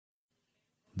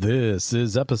This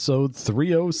is episode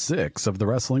 306 of the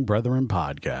Wrestling Brethren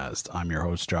podcast. I'm your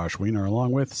host, Josh Wiener,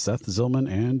 along with Seth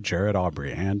Zillman and Jared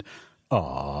Aubrey. And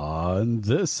on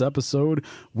this episode,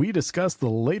 we discuss the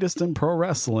latest in pro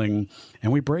wrestling,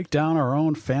 and we break down our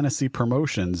own fantasy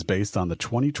promotions based on the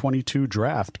 2022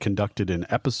 draft conducted in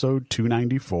episode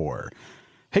 294.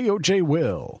 Hey, OJ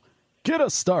Will, get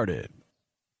us started.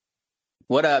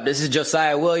 What up? This is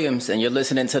Josiah Williams, and you're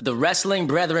listening to the Wrestling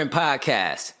Brethren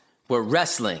podcast, where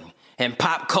wrestling and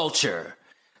pop culture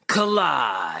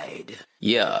collide.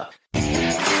 Yeah.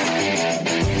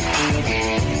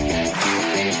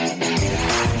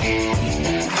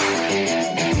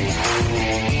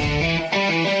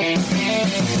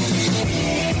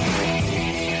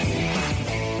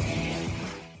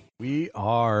 We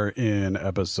are in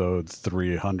episode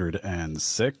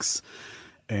 306.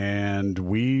 And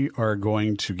we are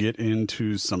going to get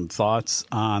into some thoughts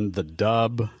on the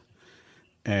dub.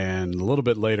 And a little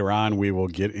bit later on, we will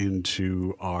get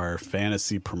into our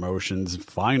fantasy promotions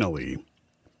finally,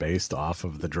 based off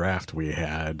of the draft we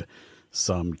had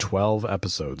some 12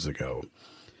 episodes ago.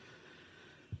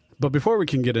 But before we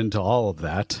can get into all of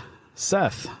that,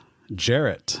 Seth,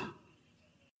 Jarrett,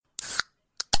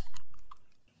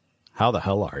 how the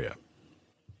hell are you?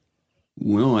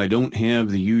 Well, I don't have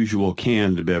the usual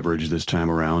canned beverage this time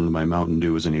around. My Mountain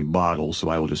Dew is in a bottle, so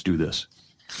I will just do this.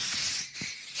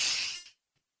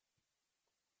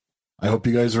 I hope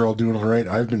you guys are all doing all right.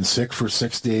 I've been sick for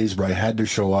 6 days, but I had to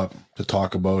show up to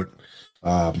talk about,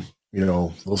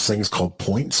 those things called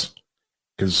points,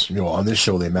 because, on this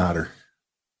show they matter.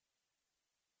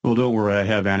 Well, don't worry. I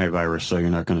have antivirus, so you're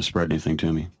not going to spread anything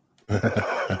to me.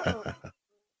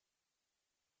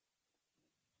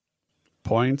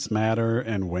 Points matter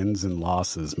and wins and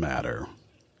losses matter,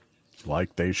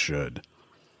 like they should.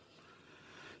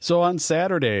 So on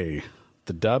Saturday,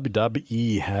 the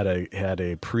WWE had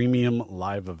a premium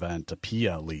live event, a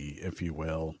PLE, if you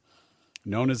will,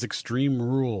 known as Extreme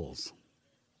Rules.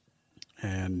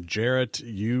 And Jarrett,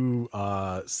 you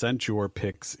sent your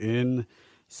picks in.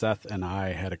 Seth and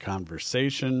I had a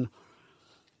conversation.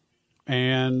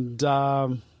 And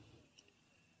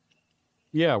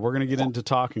yeah, we're going to get into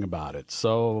talking about it.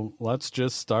 So let's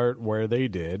just start where they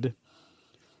did,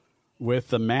 with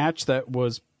the match that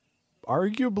was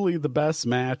arguably the best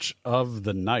match of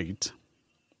the night.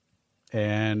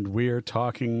 And we are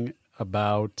talking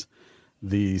about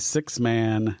the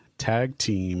 6-man tag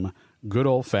team, good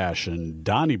old-fashioned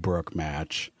Donnybrook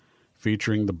match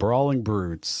featuring the Brawling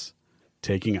Brutes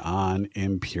taking on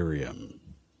Imperium.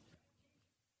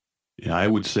 Yeah, I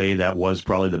would say that was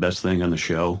probably the best thing on the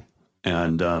show.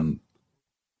 And the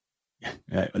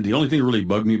only thing that really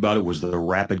bugged me about it was the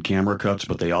rapid camera cuts,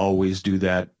 but they always do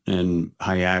that in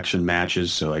high action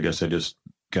matches. So I guess I just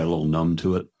got a little numb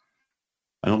to it.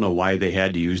 I don't know why they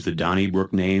had to use the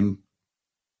Donnybrook name.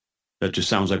 That just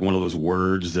sounds like one of those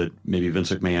words that maybe Vince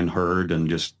McMahon heard and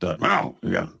just thought, wow,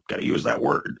 yeah, got to use that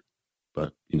word.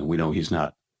 But, we know he's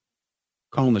not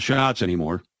calling the shots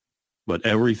anymore. But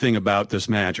everything about this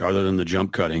match, other than the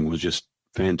jump cutting, was just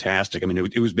fantastic. I mean,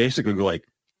 it was basically like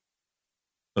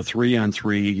a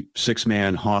 3-on-3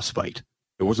 6-man hoss fight.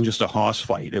 It wasn't just a hoss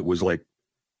fight. It was like,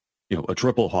 a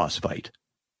triple hoss fight.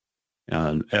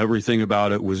 And everything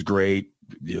about it was great.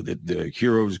 The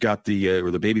heroes got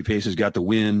or the baby faces got the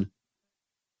win.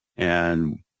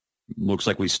 And looks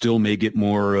like we still may get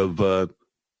more of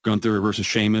Gunther versus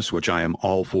Sheamus, which I am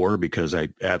all for, because I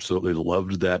absolutely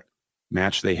loved that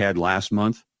match they had last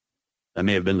month. That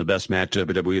may have been the best match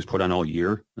WWE has put on all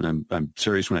year, and I'm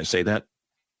serious when I say that.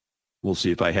 We'll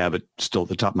see if I have it still at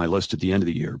the top of my list at the end of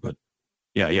the year. But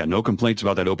yeah, no complaints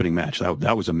about that opening match.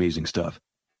 That was amazing stuff.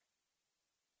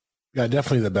 Yeah,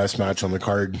 definitely the best match on the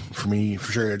card for me,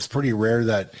 for sure. It's pretty rare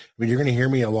that, you're going to hear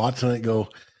me a lot tonight go,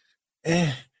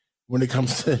 when it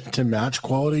comes to match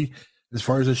quality as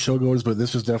far as the show goes, but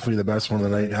this was definitely the best one of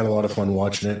the night. I had a lot of fun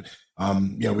watching it.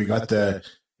 We got the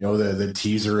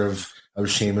teaser of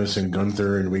Sheamus and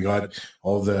Gunther, and we got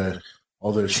all the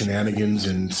shenanigans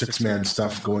and 6-man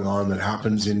stuff going on that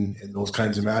happens in those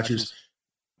kinds of matches.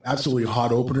 Absolutely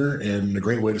hot opener and a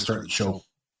great way to start the show.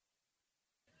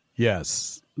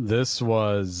 Yes, this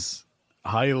was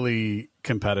highly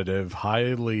competitive,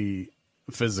 highly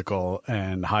physical,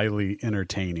 and highly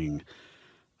entertaining.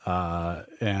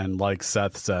 And like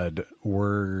Seth said,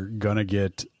 we're going to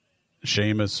get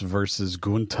Sheamus versus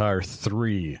Gunther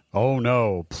 3. Oh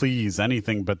no, please,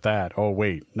 anything but that. Oh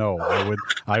wait, no,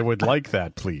 I would like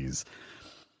that, please.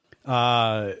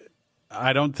 I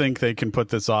don't think they can put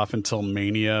this off until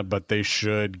Mania, but they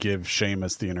should give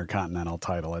Sheamus the Intercontinental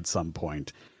title at some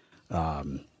point.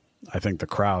 I think the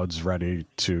crowd's ready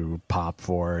to pop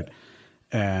for it.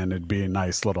 and it'd be a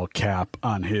nice little cap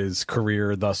on his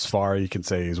career thus far. You can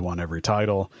say he's won every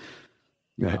title.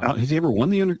 Yeah. Has he ever won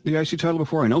the IC title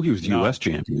before? I know he was the U.S.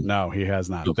 champion. No, he has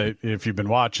not. Okay. If you've been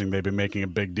watching, they've been making a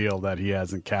big deal that he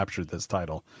hasn't captured this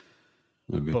title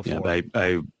before.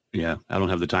 Yeah, I don't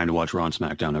have the time to watch Raw and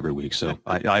SmackDown every week, so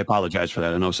I apologize for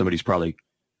that. I know somebody's probably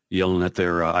yelling at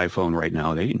their iPhone right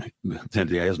now. He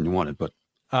hasn't won it, but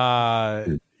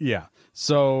yeah.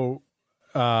 So,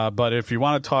 but if you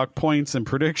want to talk points and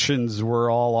predictions, we're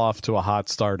all off to a hot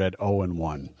start at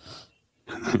 0-1.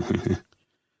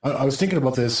 I was thinking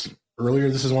about this earlier.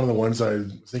 This is one of the ones I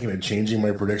was thinking of changing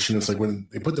my prediction. It's like when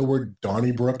they put the word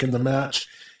Donnybrook in the match,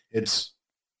 it's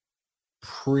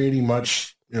pretty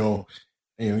much, you know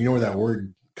where that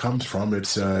word comes from.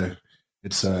 It's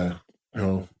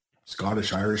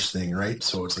Scottish Irish thing, right?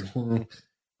 So it's like,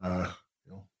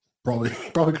 probably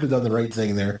could have done the right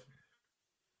thing there.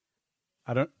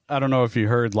 I don't know if you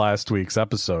heard last week's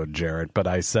episode, Jarrett, but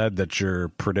I said that your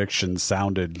prediction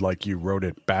sounded like you wrote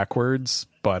it backwards,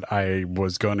 but I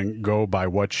was going to go by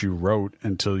what you wrote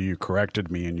until you corrected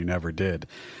me, and you never did.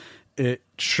 It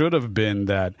should have been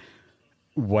that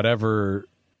whatever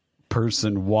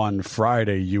person won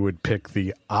Friday, you would pick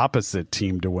the opposite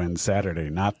team to win Saturday,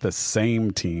 not the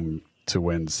same team to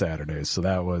win Saturday. So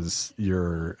that was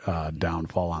your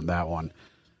downfall on that one.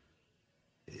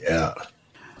 Yeah.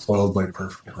 Spoiled my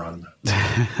perfect run.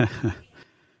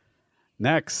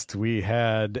 Next, we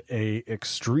had a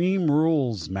Extreme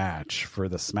Rules match for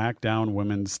the SmackDown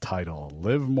Women's title.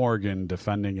 Liv Morgan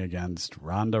defending against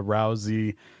Ronda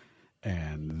Rousey,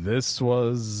 and this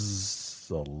was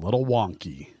a little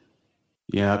wonky.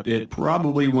 Yeah, it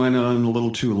probably went on a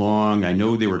little too long. I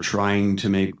know they were trying to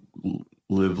make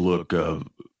Liv look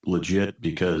legit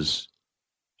because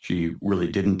she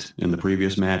really didn't in the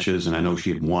previous matches, and I know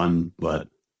she had won, but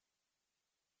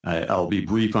I'll be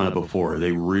brief on it before.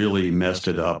 They really messed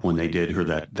it up when they did her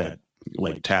that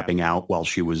like tapping out while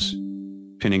she was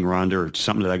pinning Ronda or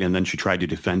something like that, and then she tried to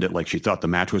defend it like she thought the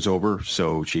match was over,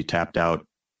 so she tapped out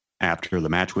after the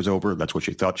match was over. That's what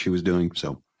she thought she was doing,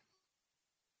 so...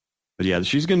 But yeah,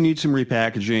 she's going to need some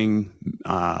repackaging.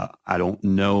 I don't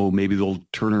know. Maybe they'll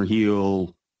turn her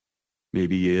heel,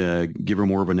 maybe give her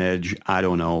more of an edge. I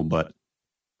don't know. But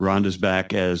Ronda's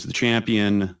back as the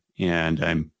champion, and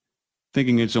I'm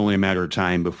thinking it's only a matter of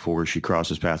time before she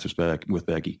crosses paths with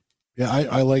Becky. Yeah,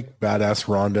 I like badass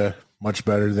Ronda much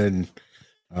better than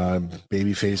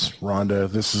babyface Ronda.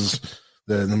 This is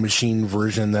the machine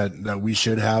version that we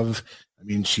should have. I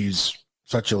mean, she's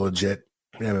such a legit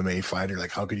MMA fighter. Like,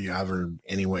 how could you have her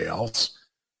any way else?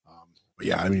 But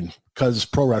yeah, I mean, because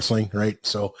pro wrestling, right?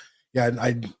 So yeah,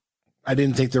 I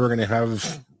didn't think they were going to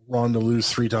have Ronda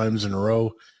lose 3 times in a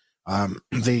row.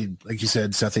 They, like you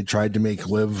said, Seth, they tried to make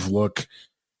Liv look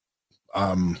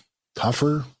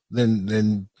tougher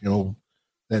than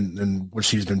what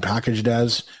she's been packaged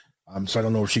as. So I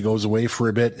don't know if she goes away for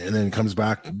a bit and then comes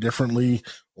back differently,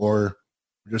 or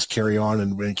just carry on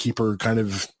and keep her kind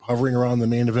of hovering around the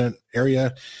main event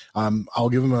area. I'll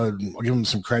give them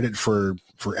some credit for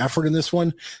effort in this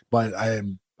one, but I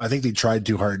think they tried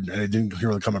too hard and it didn't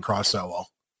really come across that well.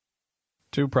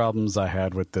 2 problems I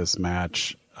had with this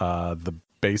match. The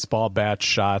baseball bat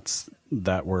shots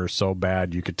that were so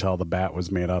bad you could tell the bat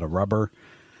was made out of rubber.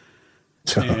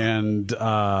 And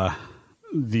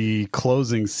the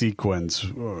closing sequence,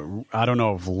 I don't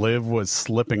know if Liv was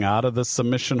slipping out of the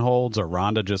submission holds or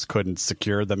Ronda just couldn't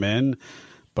secure them in,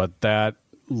 but that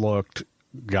looked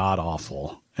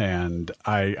god-awful. And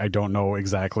I don't know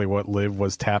exactly what Liv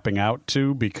was tapping out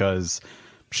to because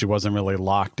she wasn't really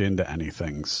locked into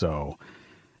anything. So,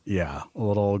 yeah, a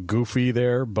little goofy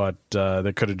there, but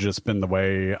that could have just been the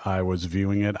way I was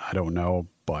viewing it. I don't know,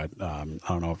 but I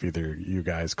don't know if either you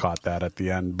guys caught that at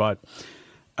the end. But,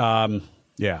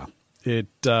 yeah, it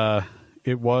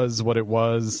was what it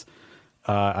was.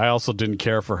 I also didn't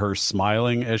care for her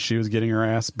smiling as she was getting her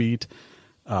ass beat.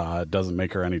 It doesn't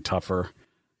make her any tougher.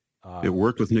 It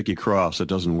worked with Nikki Cross. It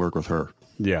doesn't work with her.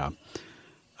 Yeah.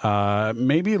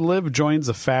 Maybe Liv joins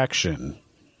a faction,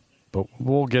 but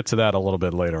we'll get to that a little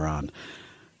bit later on.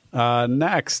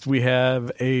 Next, we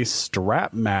have a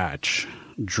strap match.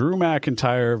 Drew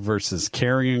McIntyre versus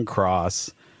Karrion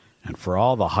Kross. And for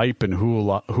all the hype and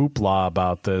hoopla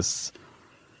about this,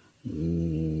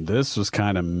 this was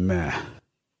kind of meh.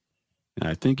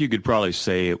 I think you could probably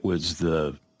say it was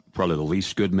probably the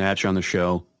least good match on the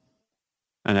show.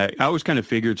 And I always kind of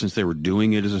figured since they were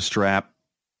doing it as a strap,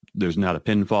 there's not a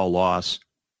pinfall loss,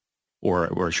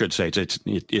 or I should say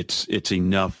it's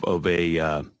enough of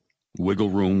a wiggle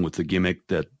room with the gimmick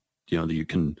that that you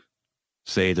can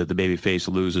say that the babyface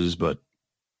loses, but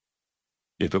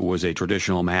if it was a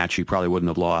traditional match, he probably wouldn't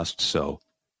have lost. So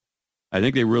I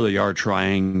think they really are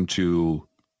trying to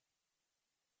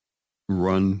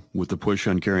run with the push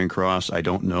on Karrion Kross. I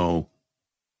don't know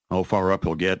how far up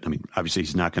he'll get. I mean, obviously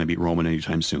he's not going to beat Roman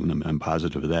anytime soon. I'm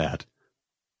positive of that.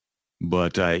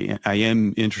 But I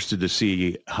am interested to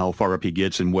see how far up he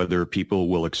gets and whether people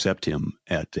will accept him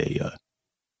at the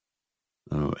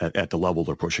level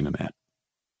they're pushing him at.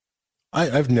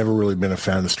 I've never really been a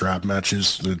fan of strap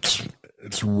matches.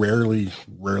 It's rarely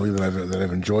that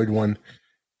I've enjoyed one.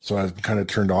 So I've kind of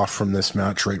turned off from this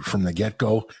match right from the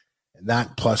get-go. And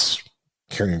that plus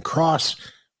Karrion Kross,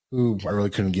 who I really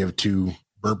couldn't give two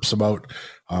burps about.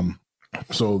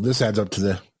 So this adds up to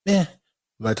the that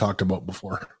I talked about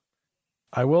before.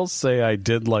 I will say I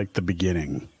did like the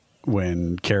beginning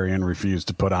when Karrion refused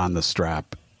to put on the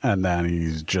strap, and then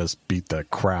he just beat the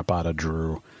crap out of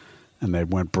Drew, and they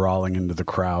went brawling into the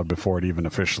crowd before it even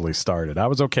officially started. I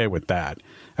was okay with that.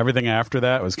 Everything after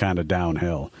that was kind of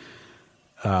downhill.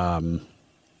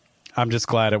 I'm just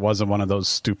glad it wasn't one of those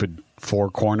stupid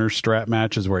four-corner strap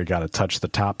matches where you got to touch the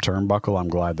top turnbuckle. I'm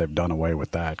glad they've done away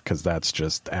with that because that's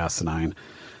just asinine.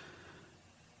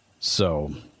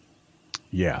 So,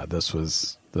 yeah, this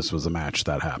was a match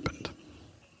that happened.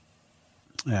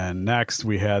 And next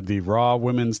we had the Raw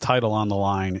Women's title on the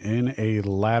line in a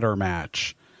ladder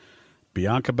match.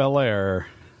 Bianca Belair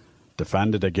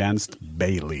defended against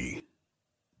Bayley.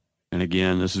 And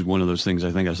again, this is one of those things,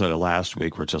 I think I said it last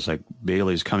week, where it's just like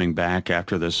Bayley's coming back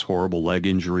after this horrible leg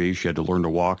injury. She had to learn to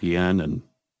walk again, and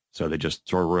so they just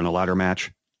throw her in a ladder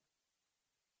match.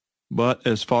 But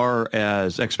as far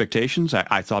as expectations,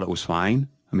 I thought it was fine.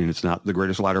 I mean, it's not the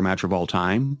greatest ladder match of all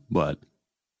time, but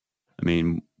I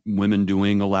mean, women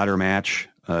doing a ladder match,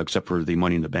 except for the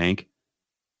Money in the Bank,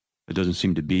 it doesn't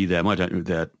seem to be that much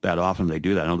that often they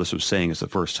do that. I know this was saying it's the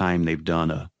first time they've done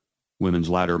a women's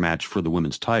ladder match for the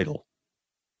women's title.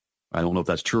 I don't know if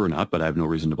that's true or not, but I have no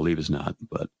reason to believe it's not.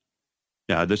 But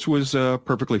yeah, this was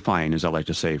perfectly fine, as I like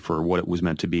to say, for what it was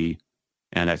meant to be.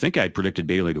 And I think I predicted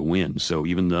Bayley to win. So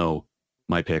even though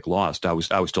my pick lost, I was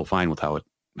still fine with how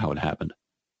it happened.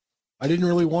 I didn't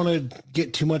really want to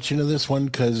get too much into this one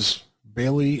because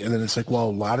Bayley, and then it's like,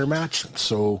 well, ladder match.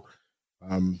 So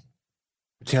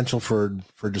potential for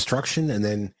destruction, and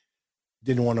then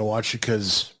didn't want to watch it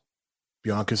because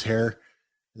Bianca's hair.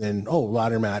 And then,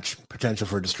 ladder match, potential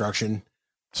for destruction.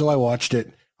 So I watched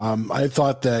it. I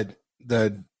thought that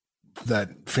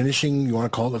finishing, you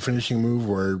want to call it the finishing move,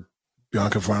 where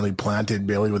Bianca finally planted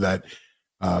Bayley with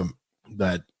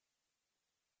that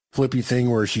flippy thing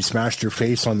where she smashed her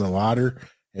face on the ladder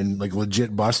and like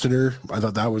legit busted her. I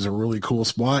thought that was a really cool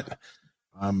spot.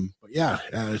 But yeah,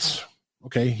 it's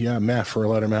okay. Yeah, math for a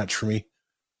ladder match for me.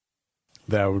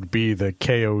 That would be the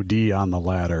KOD on the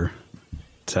ladder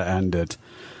to end it.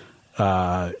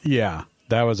 Yeah,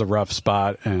 that was a rough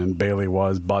spot, and Bayley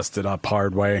was busted up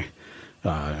hard way.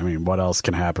 I mean, what else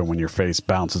can happen when your face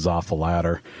bounces off a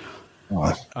ladder?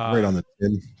 Right on the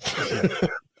chin.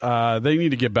 They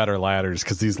need to get better ladders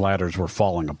because these ladders were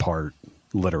falling apart,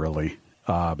 literally.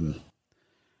 One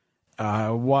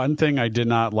thing I did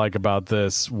not like about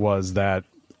this was that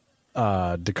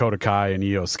Dakota Kai and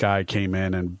Io Sky came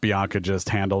in and Bianca just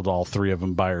handled all three of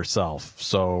them by herself.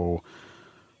 So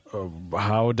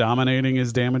how dominating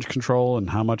is Damage Control, and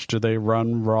how much do they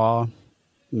run Raw,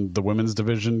 the women's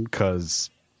division? Because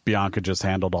Bianca just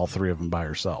handled all three of them by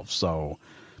herself. So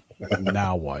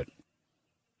now what?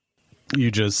 You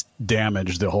just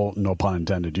damaged the whole, no pun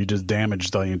intended, you just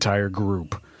damaged the entire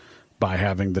group by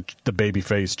having the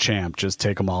babyface champ just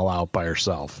take them all out by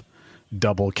herself.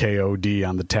 Double KOD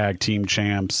on the tag team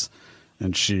champs,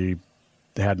 and she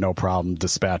had no problem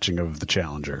dispatching of the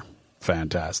challenger.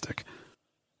 Fantastic.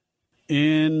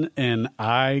 In an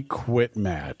I Quit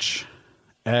match,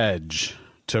 Edge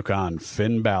took on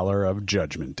Finn Balor of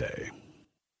Judgment Day.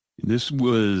 This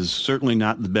was certainly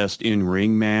not the best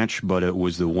in-ring match, but it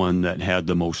was the one that had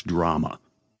the most drama.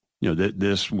 You know,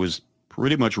 this was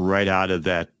pretty much right out of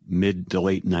that mid to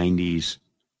late 90s.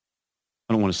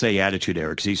 I don't want to say Attitude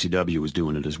Era, because ECW was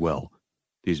doing it as well.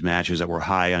 These matches that were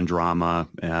high on drama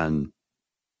and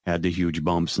had the huge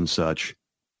bumps and such.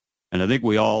 And I think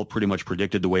we all pretty much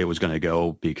predicted the way it was going to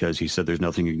go, because he said, there's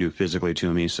nothing you can do physically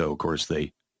to me. So, of course,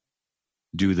 they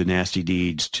do the nasty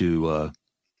deeds to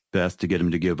Beth to get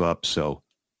him to give up. So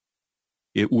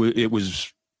it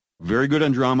was very good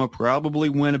on drama, probably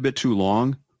went a bit too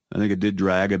long. I think it did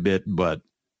drag a bit, but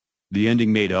the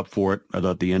ending made up for it. I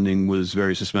thought the ending was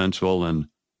very suspenseful. And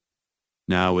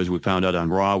now, as we found out on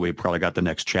Raw, we probably got the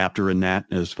next chapter in that,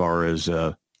 as far as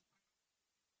where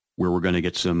we're going to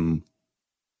get some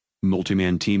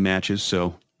multi-man team matches.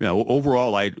 So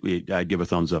overall, I'd give a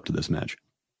thumbs up to this match.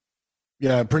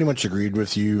 Yeah, I pretty much agreed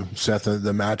with you, Seth.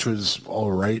 The match was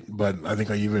all right, but I think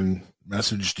I even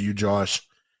messaged you, Josh.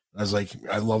 I was like,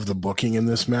 I love the booking in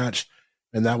this match,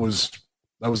 and that was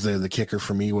the kicker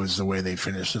for me, was the way they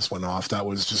finished this one off. That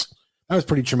was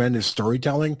pretty tremendous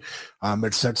storytelling.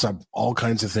 It sets up all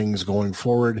kinds of things going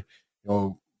forward.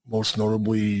 Most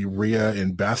notably Rhea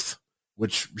and Beth,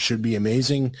 which should be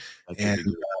amazing. And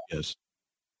yes,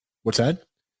 what's that?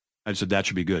 I said that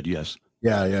should be good. Yes.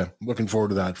 Yeah. Looking forward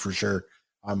to that for sure.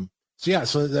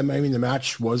 So the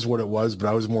match was what it was, but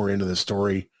I was more into the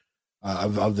story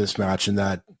of this match, and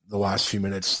that the last few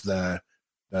minutes, the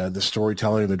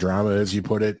storytelling, the drama, as you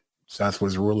put it, Seth,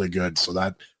 was really good. So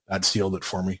that sealed it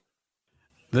for me.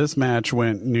 This match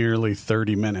went nearly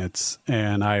 30 minutes,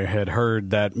 and I had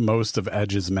heard that most of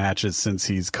Edge's matches since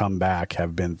he's come back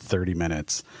have been 30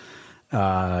 minutes.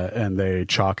 And they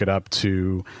chalk it up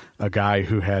to a guy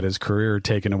who had his career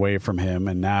taken away from him,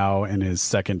 and now in his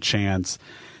second chance,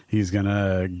 he's going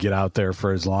to get out there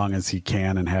for as long as he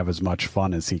can and have as much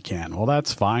fun as he can. Well,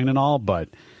 that's fine and all, but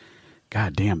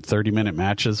goddamn, 30-minute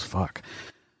matches, fuck.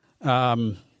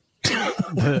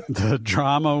 The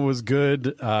drama was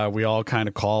good. We all kind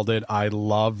of called it. I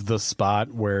love the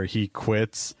spot where he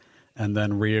quits and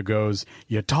then Rhea goes,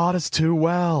 "You taught us too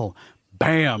well."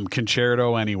 Bam,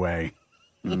 concerto anyway.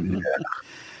 And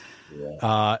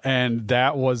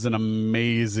that was an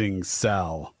amazing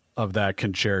sell of that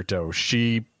concerto.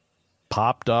 She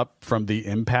popped up from the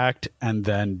impact and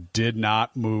then did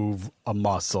not move a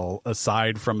muscle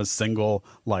aside from a single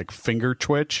finger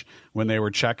twitch when they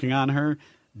were checking on her.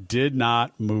 Did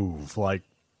not move.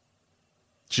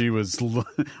 She was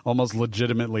almost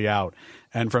legitimately out.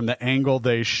 And from the angle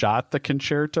they shot the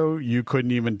concerto, you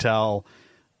couldn't even tell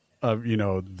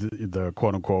the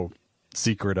quote unquote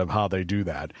secret of how they do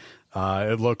that.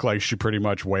 It looked like she pretty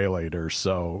much waylaid her.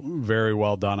 So very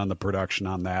well done on the production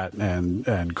on that.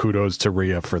 And kudos to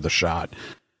Rhea for the shot.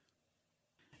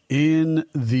 In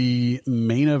the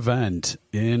main event,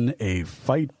 in a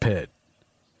fight pit,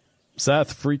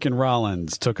 Seth freaking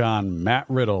Rollins took on Matt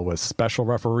Riddle with special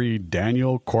referee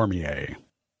Daniel Cormier.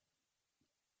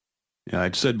 Yeah,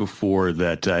 I'd said before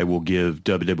that I will give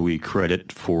WWE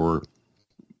credit for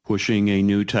pushing a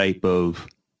new type of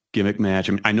gimmick match.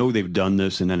 I mean, I know they've done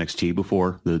this in NXT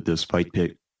before, this fight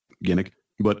pit gimmick,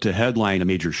 but to headline a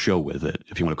major show with it,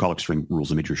 if you want to call Extreme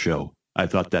Rules a major show, I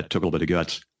thought that took a little bit of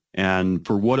guts. And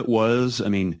for what it was, I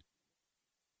mean,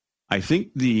 I think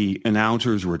the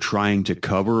announcers were trying to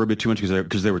cover a bit too much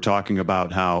because they were talking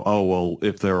about how,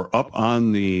 if they're up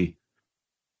on the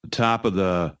top of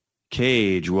the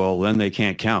cage, well, then they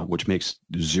can't count, which makes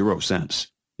zero sense.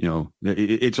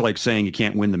 It's like saying you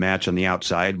can't win the match on the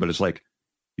outside, but it's like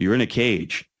you're in a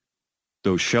cage.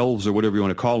 Those shelves or whatever you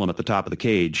want to call them at the top of the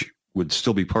cage would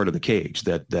still be part of the cage.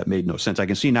 That made no sense. I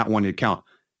can see not wanting to count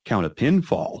a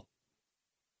pinfall,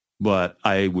 but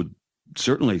I would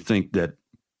certainly think that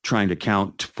trying to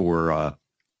count for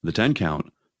the 10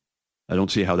 count, I don't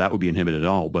see how that would be inhibited at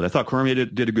all. But I thought Cormier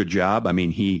did a good job. I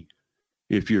mean,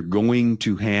 if you're going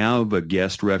to have a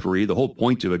guest referee, the whole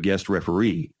point of a guest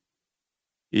referee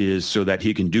is so that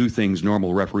he can do things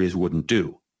normal referees wouldn't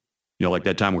do. Like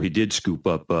that time where he did scoop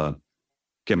up, can't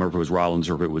remember if it was Rollins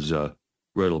or if it was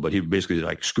Riddle, but he basically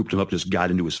scooped him up, just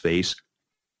got into his face.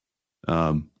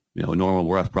 A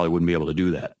normal ref probably wouldn't be able to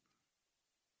do that.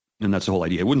 And that's the whole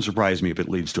idea. It wouldn't surprise me if it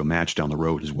leads to a match down the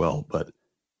road as well. But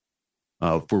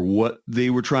for what they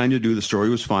were trying to do, the story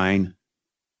was fine.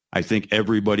 I think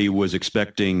everybody was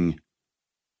expecting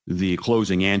the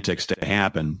closing antics to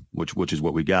happen, which is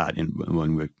what we got.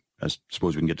 And I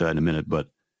suppose we can get to that in a minute. But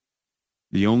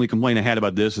the only complaint I had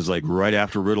about this is right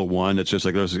after Riddle won, it's just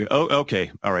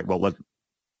okay, all right, well let's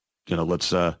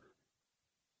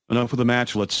enough of the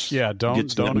match. Let's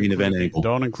don't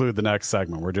include the next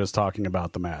segment. We're just talking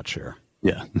about the match here.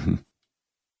 Yeah.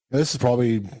 This is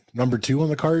probably number 2 on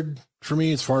the card for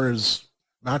me as far as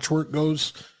match work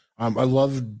goes. I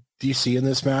love DC in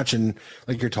this match, and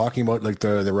you're talking about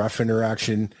the ref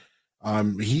interaction.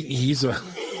 He's a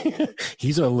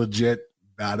he's a legit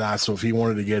badass. So if he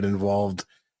wanted to get involved,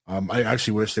 I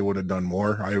actually wish they would have done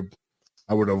more.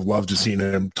 I would have loved to seen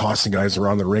him tossing guys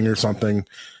around the ring or something.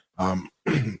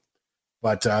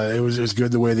 But it was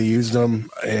good the way they used them,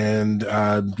 and it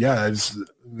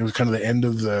was kind of the end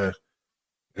of the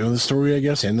story, I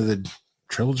guess, end of the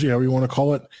trilogy, however you want to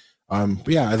call it.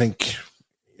 But I think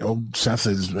Seth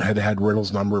had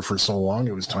Riddle's number for so long.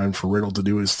 It was time for Riddle to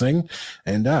do his thing,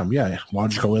 and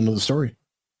logical end of the story.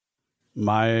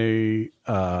 My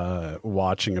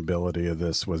watching ability of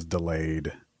this was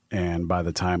delayed, and by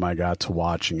the time I got to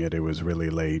watching it, it was really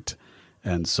late.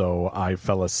 And so I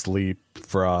fell asleep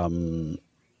from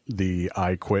the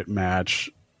I Quit match,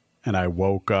 and I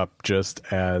woke up just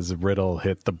as Riddle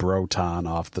hit the Broton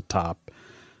off the top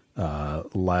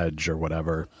ledge or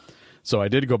whatever. So I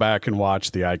did go back and watch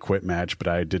the I Quit match, but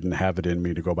I didn't have it in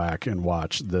me to go back and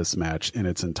watch this match in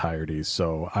its entirety.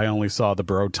 So I only saw the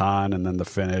Broton and then the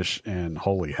finish, and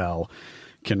holy hell,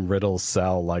 can Riddle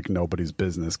sell like nobody's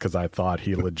business, because I thought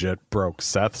he legit broke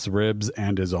Seth's ribs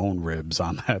and his own ribs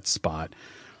on that spot.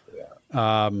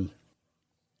 Yeah.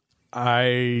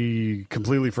 I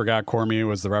completely forgot Cormier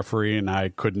was the referee, and I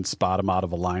couldn't spot him out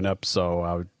of a lineup, so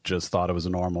I just thought it was a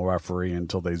normal referee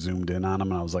until they zoomed in on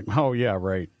him, and I was like, oh, yeah,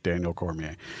 right, Daniel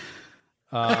Cormier.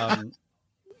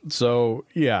 So,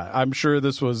 yeah, I'm sure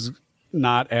this was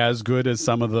not as good as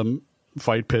some of the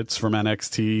fight pits from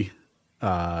NXT.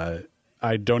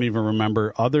 I don't even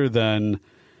remember, other than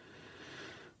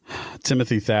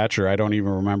Timothy Thatcher, I don't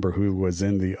even remember who was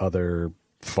in the other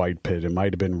fight pit. It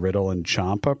might have been Riddle and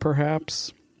Ciampa,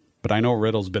 perhaps, but I know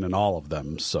Riddle's been in all of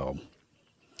them, so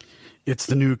it's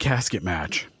the new casket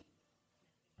match.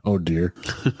 Oh dear.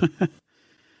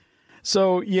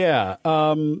 So yeah,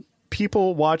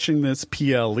 people watching this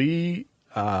PLE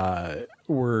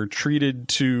were treated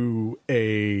to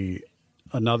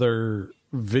another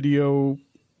video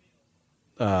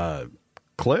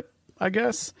clip, I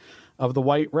guess, of the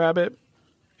White Rabbit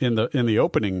in the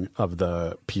opening of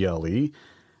the PLE.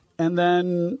 And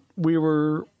then we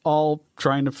were all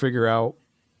trying to figure out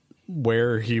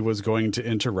where he was going to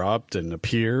interrupt and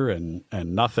appear, and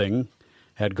nothing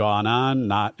had gone on.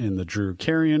 Not in the Drew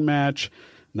Carrion match,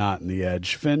 not in the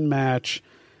Edge Finn match,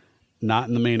 not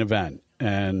in the main event.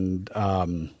 And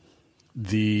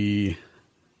the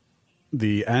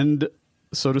end,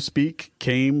 so to speak,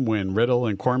 came when Riddle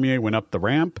and Cormier went up the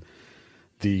ramp.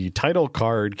 The title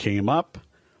card came up.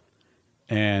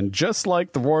 And just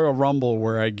like the Royal Rumble,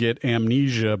 where I get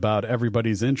amnesia about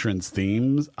everybody's entrance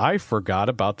themes, I forgot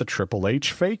about the Triple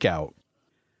H fake out.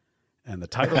 And the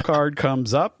title card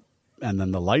comes up, and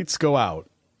then the lights go out,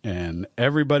 and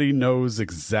everybody knows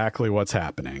exactly what's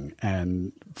happening.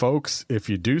 And folks, if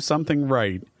you do something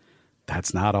right,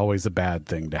 that's not always a bad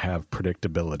thing to have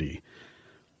predictability.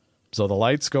 So the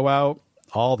lights go out,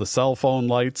 all the cell phone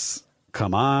lights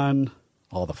come on,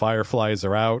 all the fireflies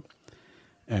are out.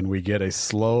 And we get a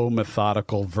slow,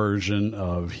 methodical version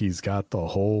of he's got the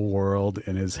whole world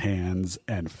in his hands,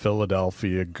 and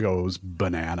Philadelphia goes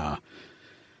banana.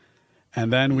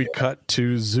 And then we cut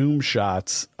to zoom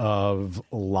shots of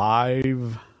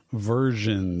live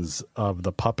versions of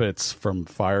the puppets from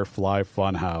Firefly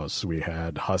Funhouse. We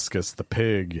had Huskus the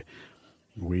Pig.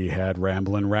 We had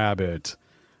Ramblin' Rabbit.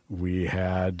 We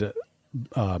had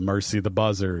Mercy the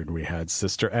Buzzard. We had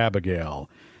Sister Abigail.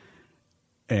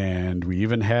 And we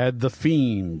even had the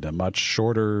Fiend, a much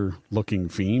shorter looking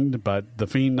Fiend, but the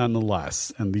Fiend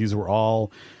nonetheless. And these were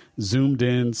all zoomed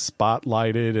in,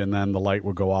 spotlighted, and then the light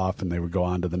would go off and they would go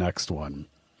on to the next one.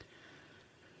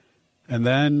 And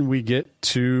then we get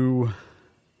to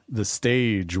the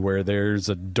stage where there's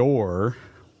a door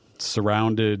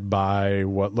surrounded by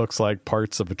what looks like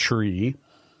parts of a tree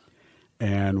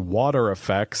and water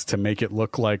effects to make it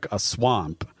look like a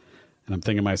swamp. And I'm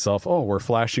thinking to myself, oh, we're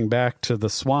flashing back to the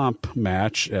swamp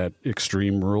match at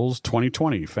Extreme Rules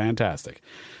 2020. Fantastic.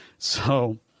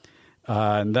 So,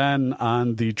 and then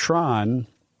on the Tron,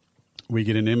 we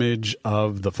get an image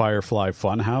of the Firefly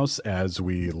Funhouse as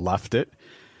we left it.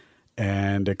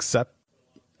 And except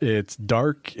it's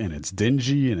dark and it's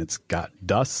dingy and it's got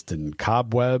dust and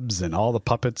cobwebs and all the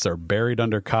puppets are buried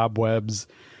under cobwebs.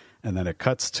 And then it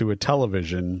cuts to a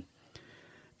television.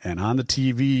 And on the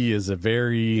TV is a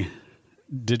very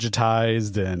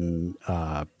digitized and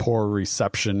poor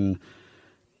reception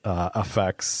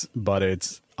effects, but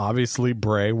it's obviously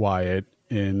Bray Wyatt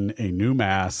in a new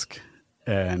mask,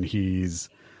 and he's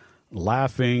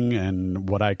laughing, and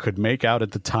what I could make out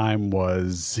at the time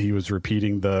was he was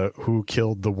repeating the "Who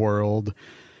killed the world?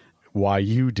 Why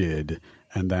you did,"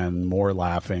 and then more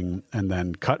laughing, and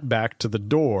then cut back to the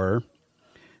door,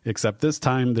 except this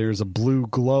time there's a blue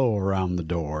glow around the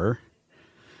door.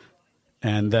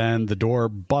 And then the door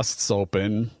busts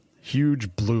open,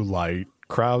 huge blue light,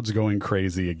 crowds going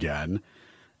crazy again.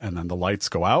 And then the lights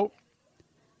go out.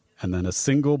 And then a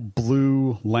single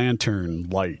blue lantern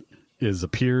light is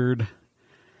appeared.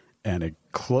 And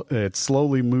it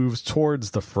slowly moves towards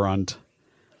the front.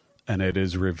 And it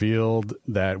is revealed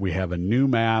that we have a new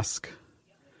mask.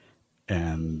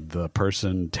 And the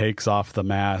person takes off the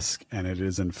mask. And it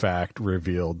is in fact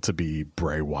revealed to be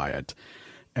Bray Wyatt.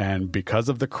 And because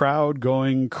of the crowd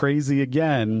going crazy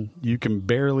again, you can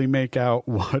barely make out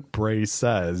what Bray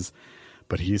says.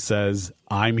 but he says,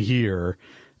 "I'm here,"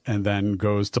 and then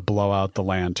goes to blow out the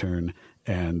lantern,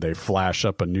 and they flash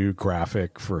up a new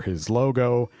graphic for his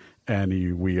logo,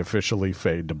 and we officially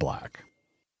fade to black.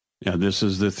 Yeah, this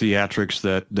is the theatrics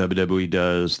that WWE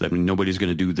does. I mean, nobody's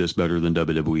going to do this better than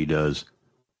WWE does.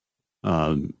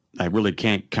 I really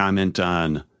can't comment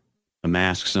on the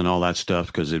masks and all that stuff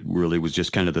because it really was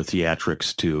just kind of the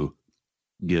theatrics to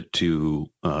get to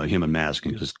him and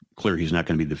masking. It's clear he's not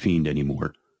going to be the Fiend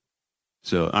anymore.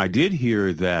 So I did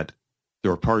hear that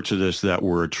there were parts of this that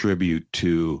were a tribute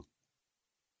to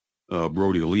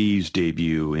Brody Lee's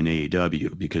debut in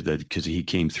AEW because he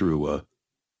came through a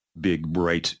big,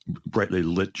 brightly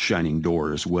lit, shining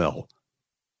door as well.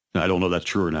 Now, I don't know if that's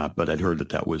true or not, but I'd heard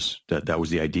that was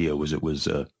the idea. It was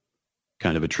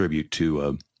kind of a tribute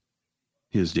to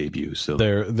his debut. So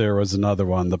there was another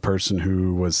one. The person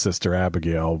who was Sister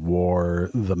Abigail wore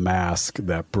the mask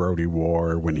that Brody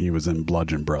wore when he was in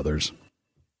Bludgeon Brothers.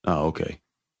 Oh, okay.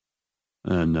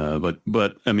 And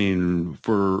but I mean,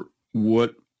 for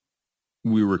what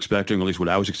we were expecting, or at least what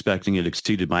I was expecting, it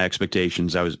exceeded my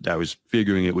expectations. I was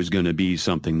figuring it was going to be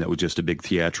something that was just a big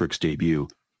theatrics debut,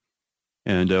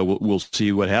 and we'll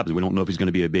see what happens. We don't know if he's going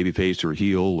to be a babyface or a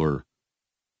heel or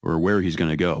where he's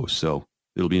going to go. So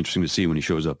it'll be interesting to see when he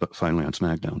shows up finally on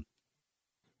SmackDown.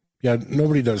 Yeah,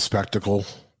 nobody does spectacle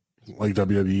like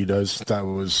WWE does. That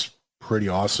was pretty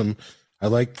awesome. I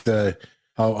liked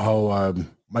how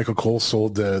Michael Cole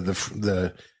sold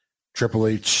the Triple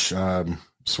H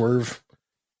swerve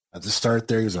at the start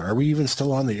there. He's like, "Are we even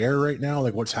still on the air right now?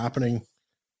 Like, what's happening?"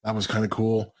 That was kind of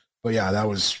cool. But yeah, that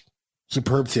was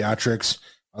superb theatrics.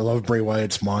 I love Bray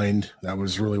Wyatt's mind. That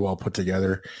was really well put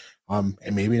together. And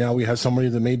maybe now we have somebody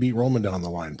that may beat Roman down the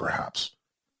line, perhaps.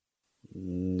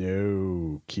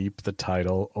 No, keep the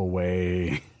title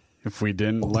away. If we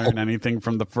didn't learn anything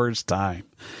from the first time,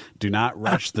 do not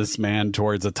rush this man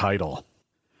towards a title.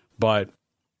 But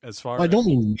as far I don't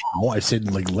mean now. I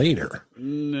said like later.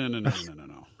 No.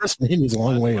 WrestleMania is a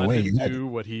long way away. Let him do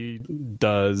what he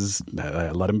does.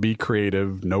 Let him be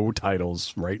creative. No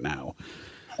titles right now.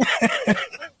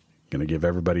 Gonna give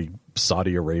everybody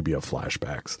Saudi Arabia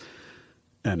flashbacks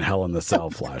and Hell in the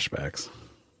Cell flashbacks.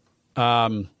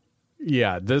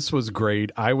 Yeah, this was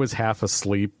great. I was half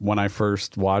asleep when I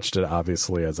first watched it.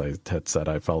 Obviously, as I had said,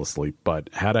 I fell asleep. But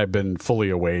had I been fully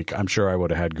awake, I'm sure I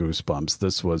would have had goosebumps.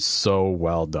 This was so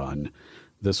well done.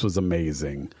 This was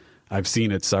amazing. I've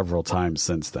seen it several times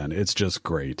since then. It's just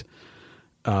great.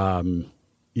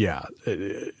 Yeah,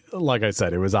 like I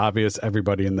said, it was obvious.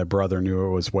 Everybody and their brother knew it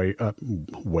was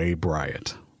Way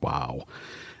Bryant. Wow.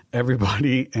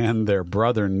 Everybody and their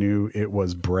brother knew it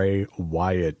was Bray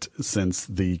Wyatt since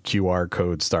the QR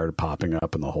code started popping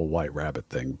up and the whole White Rabbit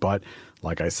thing. But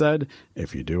like I said,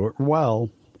 if you do it well,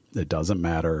 it doesn't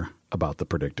matter about the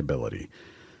predictability.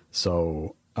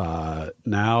 So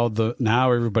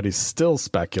now everybody's still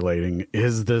speculating,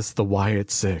 is this the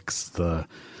Wyatt Six, the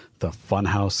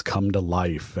Funhouse come to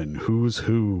life, and who's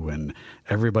who, and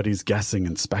everybody's guessing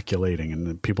and speculating,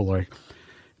 and people are like,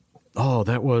 oh,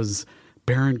 that was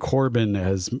Baron Corbin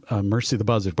as Mercy the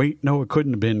Buzzard. Wait, no, it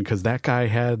couldn't have been because that guy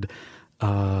had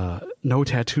no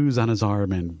tattoos on his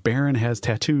arm, and Baron has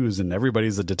tattoos, and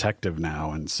everybody's a detective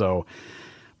now. And so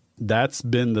that's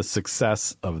been the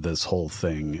success of this whole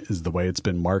thing, is the way it's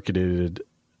been marketed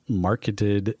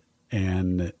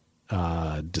and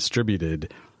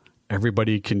distributed.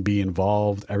 Everybody can be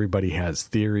involved. Everybody has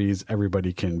theories.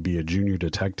 Everybody can be a junior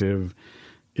detective.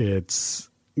 It's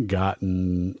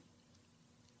gotten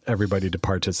everybody to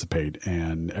participate,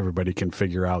 and everybody can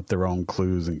figure out their own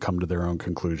clues and come to their own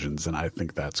conclusions. And I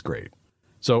think that's great.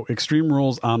 So Extreme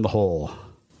Rules on the whole,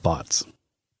 thoughts?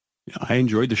 I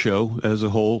enjoyed the show as a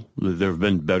whole. There have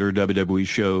been better WWE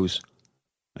shows.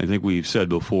 I think we've said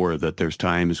before that there's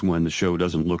times when the show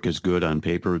doesn't look as good on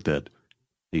paper that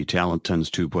the talent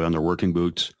tends to put on their working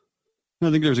boots. And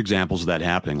I think there's examples of that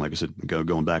happening. Like I said,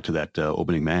 going back to that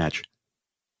opening match.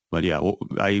 But yeah,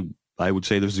 I would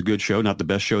say this is a good show. Not the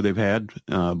best show they've had,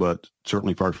 but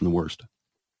certainly far from the worst.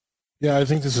 Yeah, I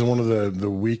think this is one of the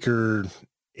weaker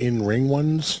in-ring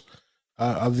ones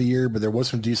of the year, but there was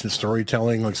some decent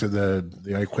storytelling. Like I said,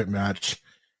 the I Quit match,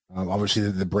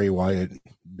 obviously the Bray Wyatt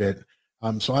bit.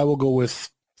 So I will go with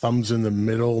thumbs in the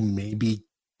middle, maybe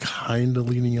kind of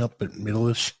leaning up at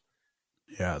middle-ish.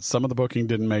 Yeah, some of the booking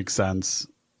didn't make sense,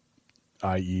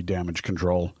 i.e. Damage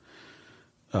Control.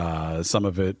 Some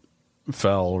of it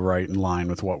fell right in line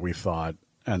with what we thought,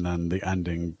 and then the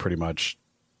ending pretty much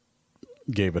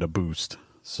gave it a boost.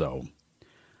 So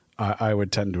I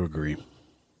would tend to agree.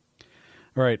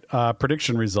 All right,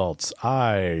 prediction results.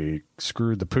 I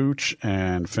screwed the pooch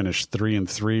and finished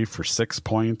 3-3 for 6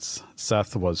 points.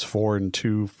 Seth was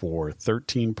 4-2 for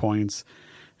 13 points,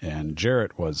 and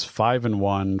Jarrett was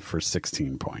 5-1 for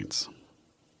 16 points.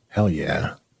 Hell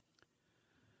yeah!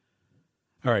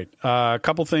 All right, a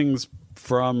couple things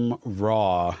from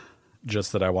Raw,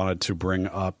 just that I wanted to bring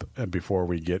up before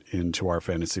we get into our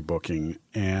fantasy booking.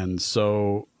 And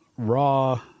so,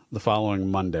 Raw the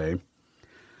following Monday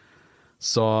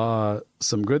saw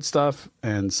some good stuff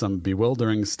and some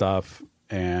bewildering stuff,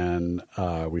 and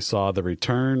we saw the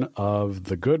return of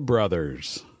the Good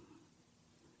Brothers,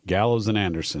 Gallows and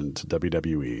Anderson, to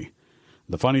WWE.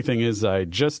 The funny thing is, I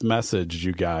just messaged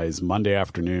you guys Monday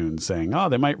afternoon saying,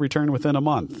 they might return within a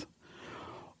month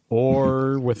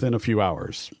or within a few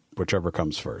hours, whichever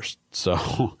comes first.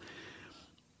 So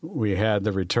we had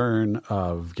the return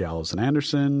of Gallows and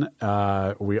Anderson.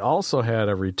 We also had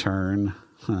a return,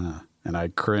 and I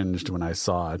cringed when I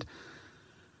saw it,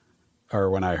 or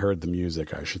when I heard the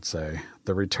music, I should say.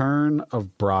 The return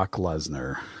of Brock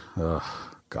Lesnar. Ugh,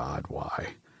 God,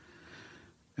 why?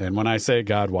 And when I say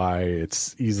God, why,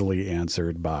 it's easily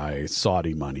answered by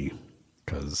Saudi money,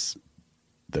 because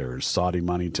there's Saudi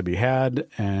money to be had,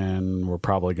 and we're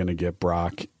probably going to get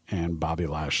Brock and Bobby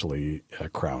Lashley a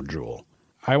crown jewel.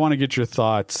 I want to get your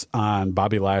thoughts on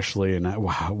Bobby Lashley and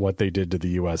what they did to the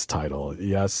U.S. title.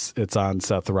 Yes, it's on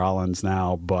Seth Rollins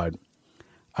now, but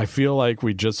I feel like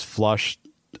we just flushed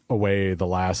away the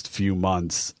last few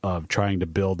months of trying to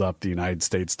build up the United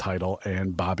States title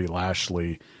and Bobby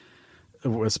Lashley,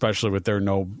 especially with their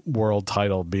no world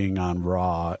title being on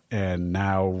Raw. And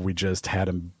now we just had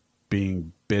him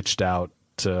being bitched out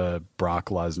to Brock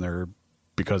Lesnar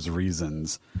because of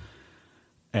reasons.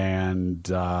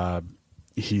 And,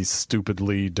 he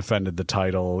stupidly defended the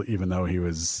title even though he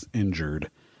was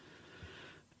injured.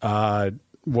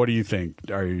 What do you think?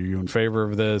 Are you in favor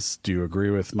of this? Do you agree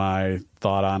with my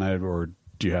thought on it, or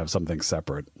do you have something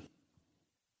separate?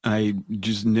 I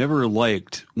just never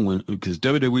liked because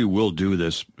WWE will do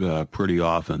this pretty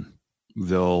often.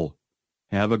 They'll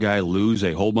have a guy lose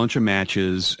a whole bunch of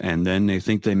matches, and then they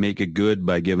think they make it good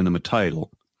by giving him a title,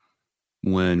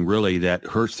 when really that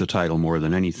hurts the title more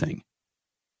than anything.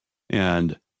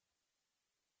 And, I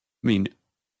mean,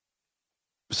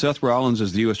 Seth Rollins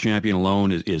as the U.S. champion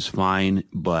alone is fine,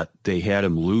 but they had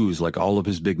him lose like all of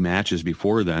his big matches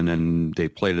before then, and they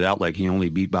played it out like he only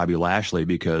beat Bobby Lashley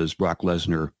because Brock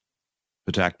Lesnar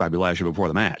attacked Bobby Lashley before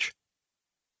the match.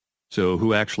 So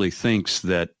who actually thinks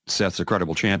that Seth's a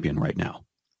credible champion right now?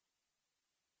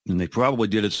 And they probably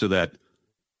did it so that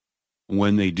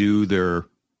when they do their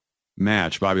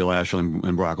match, Bobby Lashley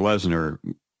and Brock Lesnar,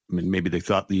 I mean, maybe they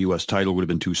thought the U.S. title would have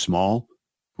been too small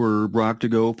for Brock to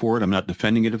go for it. I'm not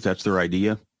defending it if that's their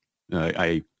idea.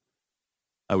 I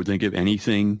would think if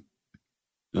anything,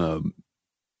 having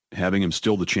him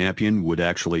still the champion would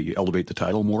actually elevate the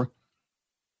title more.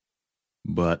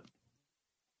 But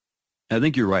I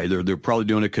think you're right. They're probably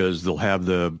doing it because they'll have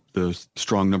the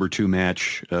strong number 2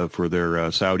 match for their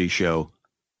Saudi show,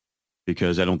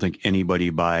 because I don't think anybody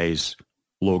buys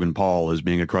Logan Paul as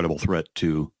being a credible threat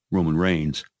to Roman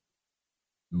Reigns.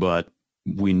 But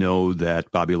we know that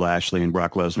Bobby Lashley and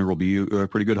Brock Lesnar will be a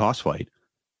pretty good hoss fight.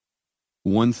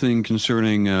 One thing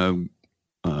concerning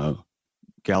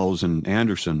Gallows and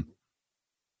Anderson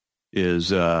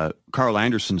is Carl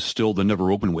Anderson's still the never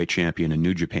openweight champion in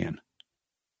New Japan.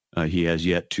 He has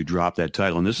yet to drop that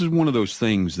title. And this is one of those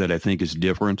things that I think is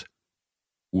different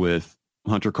with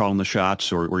Hunter calling the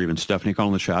shots, or even Stephanie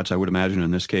calling the shots, I would imagine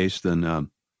in this case, than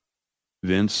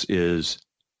Vince is.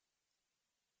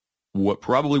 What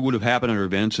probably would have happened under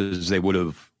Vince is they would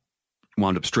have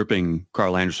wound up stripping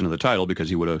Carl Anderson of the title because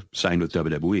he would have signed with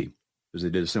WWE, because they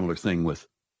did a similar thing with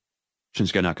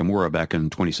Shinsuke Nakamura back in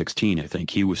 2016. I think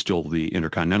he was still the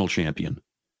Intercontinental Champion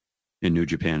in New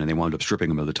Japan, and they wound up stripping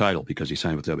him of the title because he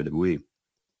signed with WWE.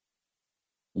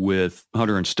 With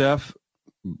Hunter and Steph,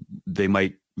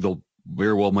 they'll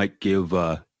very well might give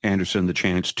Anderson the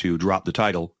chance to drop the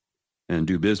title and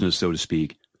do business, so to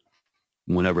speak,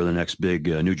 whenever the next big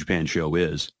New Japan show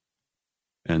is,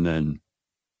 and then,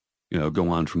 go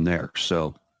on from there.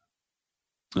 So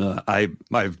I've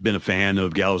been a fan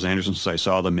of Gallows and Anderson since I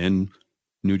saw them in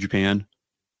New Japan.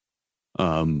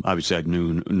 Obviously, I'd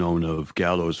known of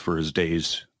Gallows for his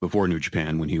days before New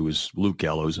Japan when he was Luke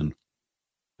Gallows and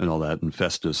all that, and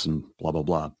Festus and blah, blah,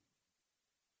 blah.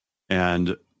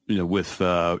 And, with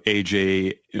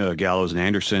AJ Gallows and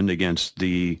Anderson against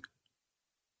the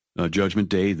Judgment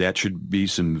Day, that should be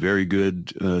some very good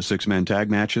 6-man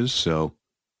tag matches. So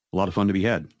a lot of fun to be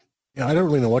had. Yeah, I don't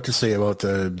really know what to say about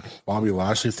the Bobby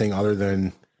Lashley thing other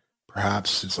than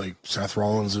Perhaps it's like Seth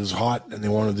Rollins is hot and they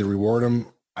wanted to reward him.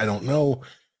 I don't know.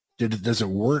 Does it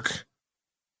work?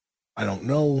 I don't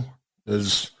know.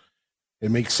 Does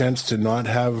it make sense to not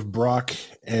have Brock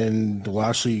and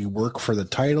Lashley work for the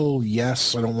title?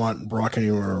 Yes, I don't want Brock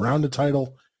anywhere around the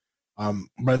title. But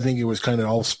I think it was kind of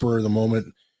all spur of the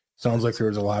moment. Sounds like there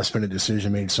was a last minute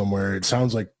decision made somewhere. It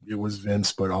sounds like it was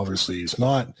Vince, but obviously it's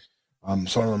not.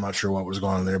 So I'm not sure what was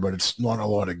going on there, but it's not a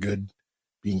lot of good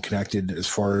being connected as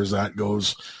far as that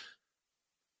goes.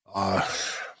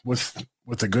 With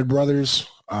the Good Brothers,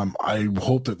 I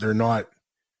hope that they're not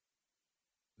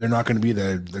going to be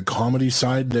the comedy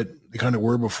side that they kind of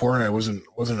were before. I wasn't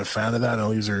a fan of that. I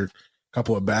know these are a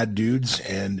couple of bad dudes,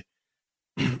 and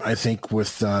I think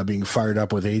with being fired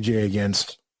up with AJ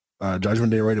against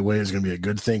Judgment Day right away is going to be a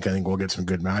good thing. I think we'll get some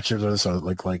good matches with this,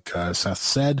 like Seth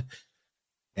said.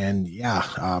 And yeah,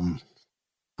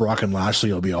 Brock and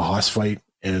Lashley will be a hoss fight,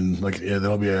 and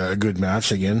that'll be a good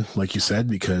match again, like you said,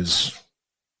 because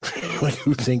like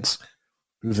who thinks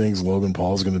Logan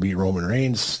Paul is going to beat Roman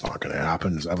Reigns? It's not going to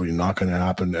happen. It's absolutely not going to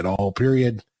happen at all,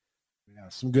 period. Yeah,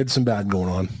 some good, some bad going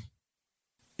on.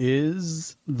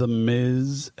 Is The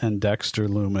Miz and Dexter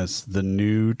Lumis the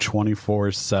new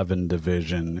 24/7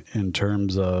 division in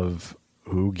terms of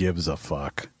who gives a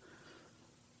fuck?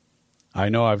 I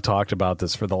know I've talked about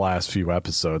this for the last few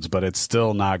episodes, but it's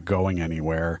still not going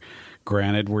anywhere.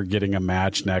 Granted, we're getting a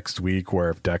match next week where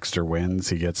if Dexter wins,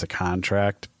 he gets a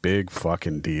contract. Big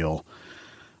fucking deal.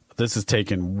 This has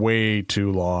taken way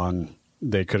too long.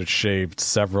 They could have shaved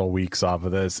several weeks off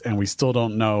of this, and we still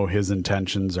don't know his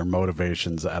intentions or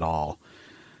motivations at all.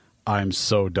 I'm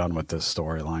so done with this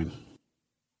storyline.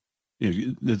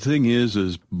 The thing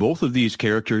is both of these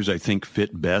characters, I think,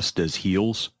 fit best as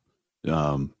heels.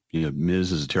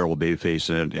 Miz is a terrible babyface,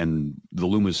 and the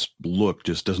Lumis look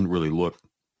just doesn't really look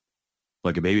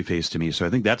like a babyface to me. So I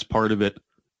think that's part of it.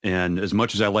 And as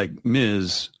much as I like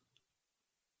Miz,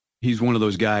 he's one of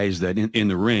those guys that in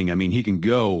the ring, I mean, he can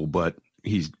go, but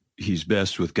he's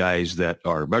best with guys that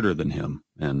are better than him.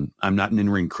 And I'm not an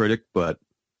in-ring critic, but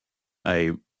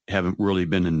I haven't really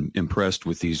been impressed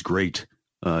with these great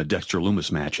Dexter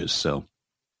Lumis matches. So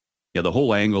yeah, the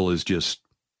whole angle is just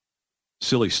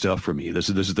silly stuff for me. This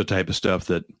is the type of stuff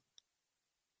that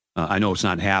I know it's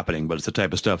not happening, but it's the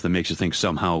type of stuff that makes you think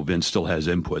somehow Vince still has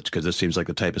input, because this seems like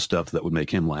the type of stuff that would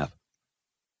make him laugh.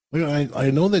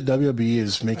 I know that WWE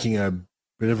is making a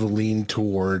bit of a lean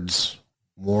towards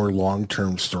more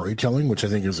long-term storytelling, which I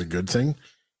think is a good thing.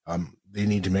 They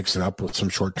need to mix it up with some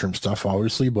short-term stuff,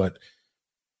 obviously, but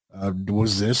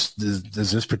does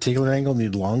this particular angle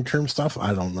need long-term stuff?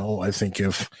 I don't know. I think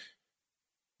if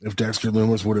Dexter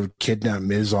Lumis would have kidnapped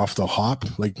Miz off the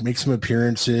hop, like make some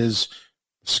appearances,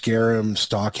 scare him,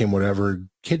 stalk him, whatever,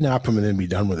 kidnap him and then be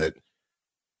done with it,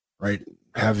 right?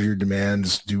 Have your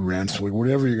demands, do ransom,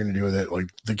 whatever you're going to do with it.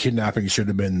 Like the kidnapping should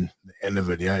have been the end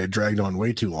of it. Yeah, it dragged on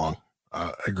way too long.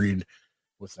 Agreed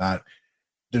with that.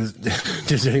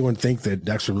 Does anyone think that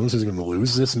Dexter Lumis is going to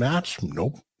lose this match?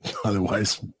 Nope.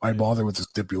 Otherwise, why bother with the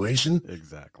stipulation?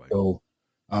 Exactly. So,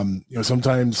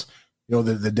 sometimes,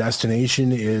 the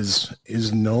destination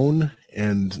is known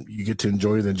and you get to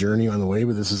enjoy the journey on the way,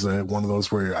 but this is one of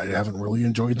those where I haven't really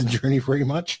enjoyed the journey very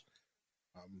much.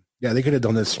 Yeah, they could have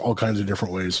done this all kinds of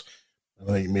different ways. I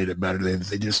think made it better.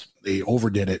 They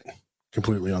overdid it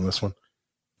completely on this one.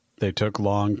 They took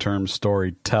long-term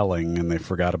storytelling and they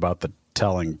forgot about the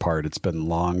telling part. It's been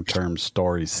long-term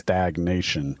story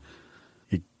stagnation.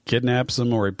 He kidnaps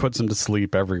him or he puts him to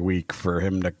sleep every week for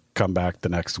him to come back the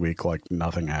next week like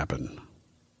nothing happened.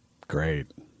 Great.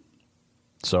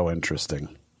 So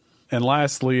interesting. And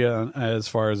lastly, as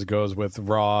far as it goes with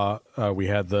Raw, we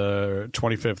had the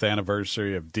 25th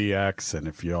anniversary of DX, and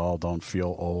if you all don't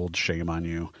feel old, shame on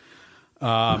you.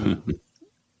 I'm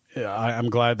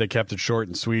glad they kept it short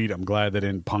and sweet. I'm glad they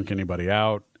didn't punk anybody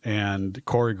out. And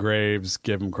Corey Graves,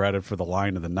 give him credit for the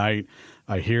line of the night.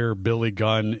 I hear Billy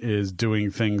Gunn is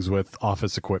doing things with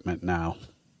office equipment now.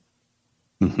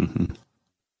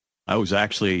 I was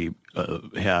actually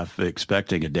half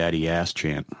expecting a daddy ass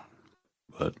chant,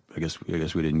 but I guess we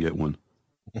didn't get one.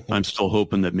 I'm still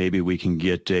hoping that maybe we can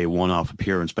get a one-off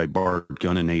appearance by Bart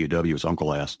Gunn in AEW as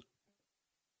Uncle Ass.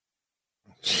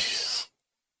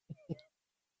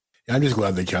 I'm just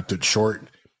glad they kept it short.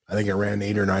 I think it ran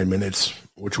 8 or 9 minutes,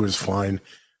 which was fine.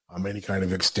 Any kind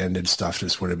of extended stuff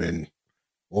just would have been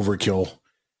overkill.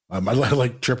 I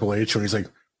like Triple H when he's like,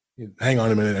 hang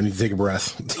on a minute, I need to take a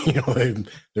breath.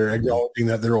 They're acknowledging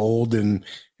that they're old and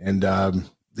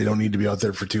they don't need to be out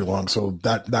there for too long. So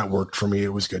that worked for me.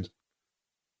 It was good.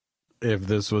 If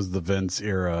this was the Vince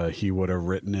era, he would have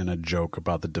written in a joke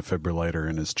about the defibrillator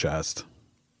in his chest.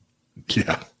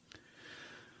 Yeah.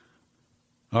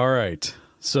 All right.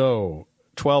 So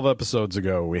 12 episodes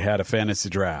ago, we had a fantasy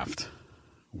draft.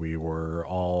 We were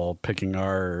all picking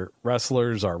our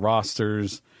wrestlers, our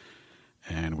rosters,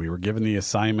 and we were given the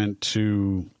assignment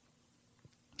to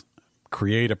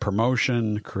create a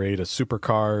promotion, create a super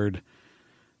card,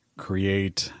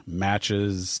 create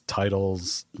matches,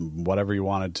 titles, whatever you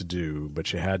wanted to do.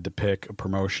 But you had to pick a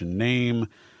promotion name,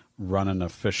 run an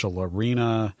official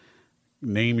arena,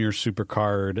 name your super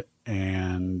card,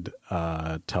 and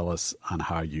tell us on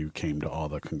how you came to all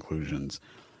the conclusions.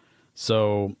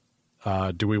 So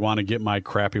do we want to get my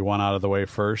crappy one out of the way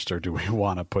first, or do we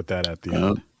want to put that at the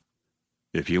end?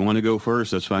 If you want to go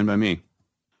first, that's fine by me.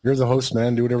 You're the host,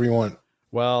 man. Do whatever you want.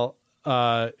 Well,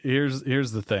 here's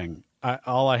the thing.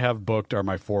 All I have booked are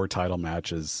my 4 title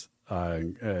matches,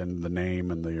 and the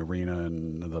name and the arena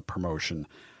and the promotion.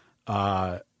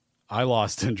 I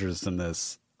lost interest in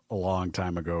this a long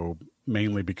time ago,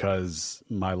 mainly because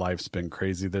my life's been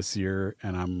crazy this year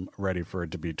and I'm ready for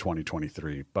it to be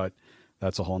 2023, but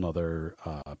that's a whole nother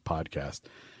podcast.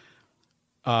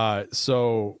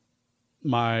 So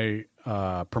my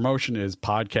promotion is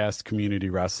Podcast Community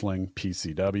Wrestling,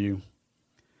 PCW.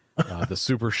 The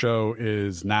Super Show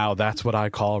is Now That's What I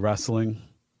Call Wrestling.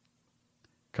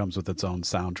 Comes with its own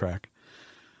soundtrack.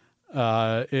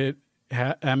 It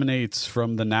emanates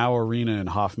from the Now Arena in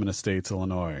Hoffman Estates,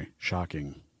 Illinois.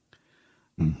 Shocking.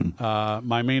 Mm-hmm.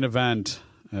 My main event,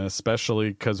 especially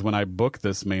because when I booked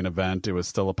this main event, it was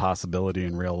still a possibility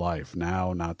in real life.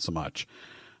 Now, not so much,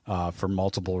 for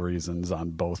multiple reasons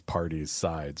on both parties'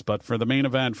 sides. But for the main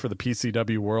event, for the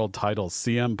PCW World title,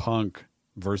 CM Punk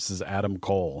versus Adam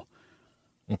Cole.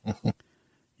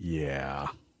 Yeah.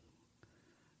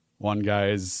 One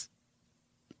guy's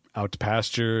out to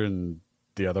pasture and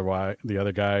the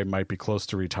other guy might be close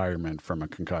to retirement from a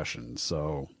concussion.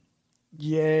 So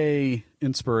yay,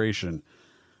 inspiration.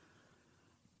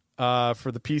 For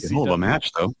the PC, Hell of a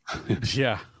match though.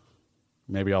 Yeah,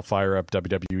 maybe I'll fire up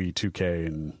WWE 2K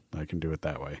and I can do it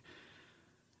that way.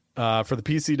 For the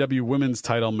PCW Women's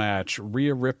Title match,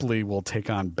 Rhea Ripley will take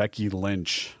on Becky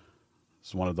Lynch.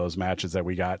 It's one of those matches that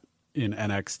we got in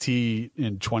NXT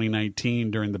in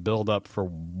 2019 during the build-up for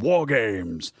War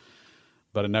Games,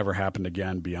 but it never happened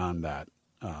again beyond that.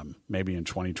 Maybe in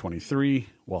 2023,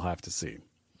 we'll have to see.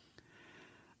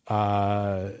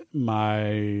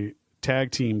 My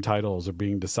tag team titles are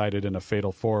being decided in a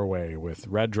fatal 4-way with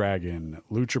Red Dragon,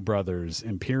 Lucha Brothers,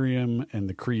 Imperium, and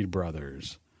the Creed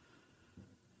Brothers.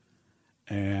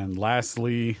 And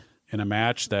lastly, in a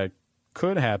match that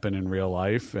could happen in real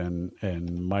life and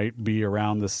might be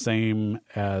around the same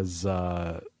as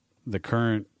the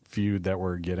current feud that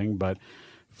we're getting, but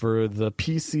for the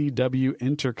PCW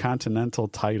Intercontinental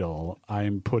title,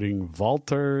 I'm putting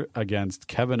Walter against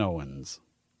Kevin Owens.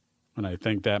 And I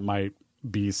think that might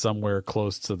be somewhere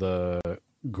close to the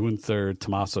Gunther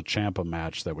Tommaso Ciampa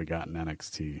match that we got in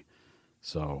NXT.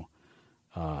 So,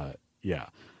 yeah.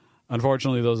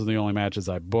 Unfortunately, those are the only matches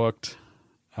I booked.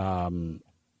 I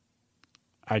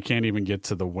can't even get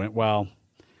to the win. Well,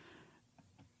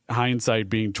 hindsight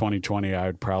being 2020, I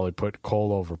would probably put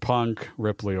Cole over Punk,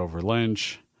 Ripley over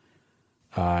Lynch.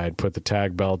 I'd put the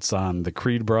tag belts on the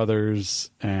Creed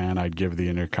brothers, and I'd give the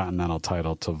Intercontinental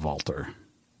title to Walter.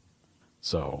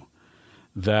 So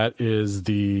that is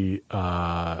the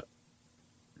car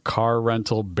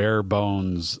rental bare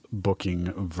bones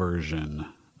booking version.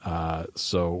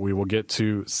 So we will get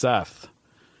to Seth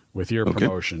with your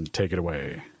promotion. Take it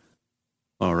away.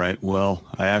 All right. Well,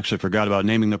 I actually forgot about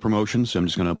naming the promotion, so I'm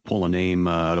just going to pull a name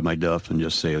out of my duff and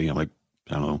just say, like,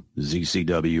 I don't know,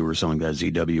 ZCW or something like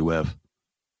that, ZWF.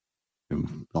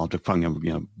 I'll have to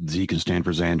find, Z can stand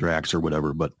for Xandrax or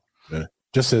whatever, but. Yeah.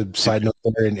 Just a side note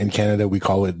there, in Canada, we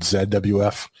call it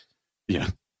ZWF. Yeah.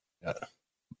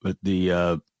 But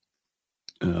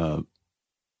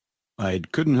I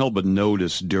couldn't help but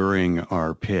notice during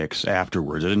our picks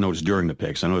afterwards. I didn't notice during the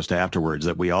picks. I noticed afterwards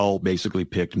that we all basically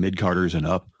picked mid-carders and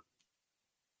up.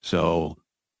 So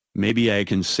maybe I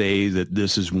can say that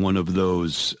this is one of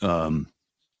those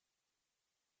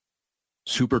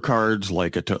super cards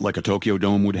like a Tokyo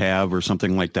Dome would have or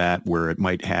something like that, where it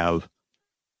might have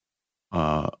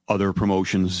other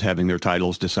promotions having their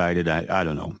titles decided. I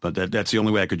don't know. But that's the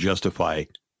only way I could justify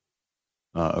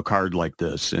a card like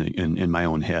this in my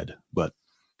own head. But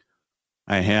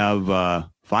I have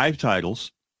 5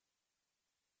 titles,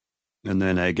 and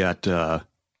then I got I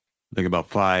think about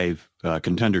 5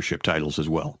 contendership titles as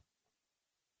well.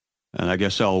 And I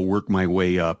guess I'll work my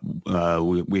way up.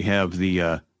 We have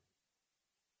the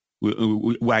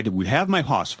we have my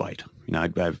Hoss fight.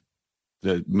 I've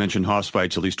mentioned Hoss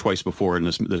fights at least twice before in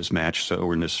this match,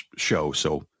 or in this show.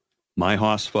 So my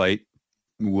Hoss fight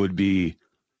would be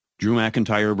Drew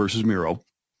McIntyre versus Miro.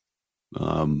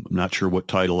 I'm not sure what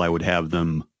title I would have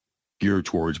them geared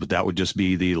towards, but that would just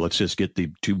be let's just get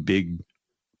the two big,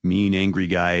 mean, angry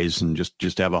guys and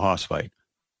just have a Hoss fight.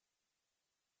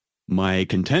 My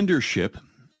contendership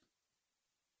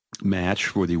match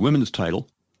for the women's title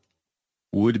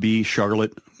would be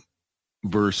Charlotte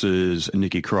versus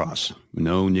Nikki Cross.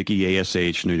 No Nikki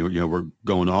ASH. We're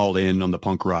going all in on the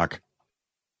punk rock.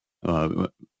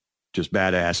 Just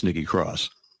badass Nikki Cross.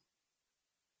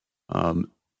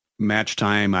 Match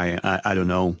time, I don't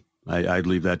know. I'd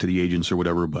leave that to the agents or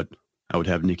whatever, but I would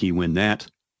have Nikki win that.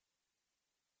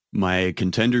 My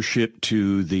contendership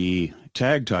to the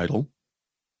tag title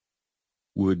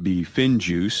would be Finn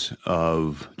Juice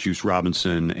of Juice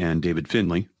Robinson and David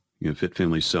Finlay, Fit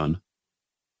Finlay's son.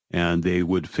 And they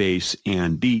would face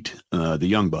and beat the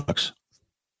Young Bucks.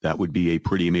 That would be a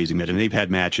pretty amazing match. And they've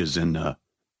had matches in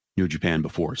New Japan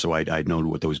before, so I'd known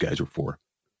what those guys were for.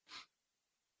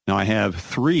 Now I have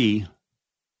 3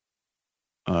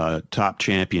 top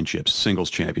championships, singles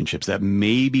championships. That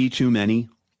may be too many.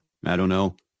 I don't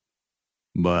know.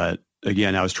 But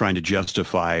again, I was trying to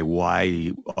justify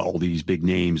why all these big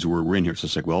names were in here. So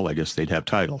it's like, well, I guess they'd have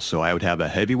titles. So I would have a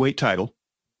heavyweight title.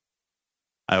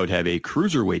 I would have a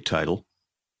cruiserweight title,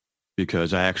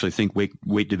 because I actually think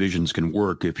weight divisions can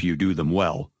work if you do them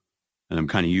well. And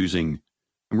I'm using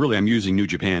New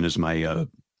Japan as my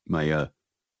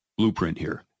blueprint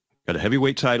here. Got a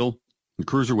heavyweight title, a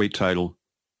cruiserweight title,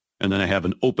 and then I have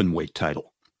an open weight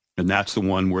title. And that's the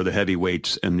one where the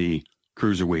heavyweights and the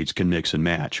cruiserweights can mix and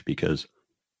match, because,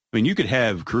 you could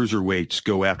have cruiserweights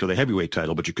go after the heavyweight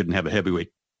title, but you couldn't have a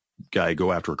heavyweight guy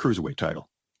go after a cruiserweight title.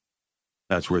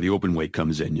 That's where the open weight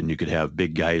comes in, and you could have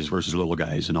big guys versus little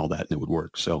guys and all that, and it would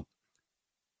work. So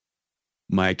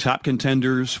my top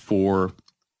contenders for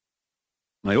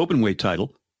my open weight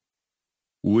title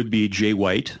would be Jay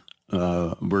White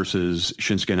versus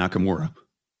Shinsuke Nakamura.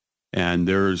 And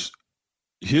there's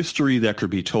history that could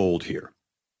be told here,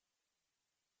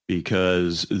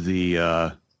 because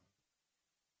the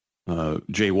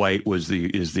Jay White is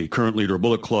the current leader of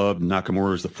Bullet Club.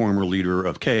 Nakamura is the former leader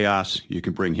of Chaos. You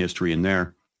can bring history in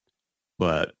there,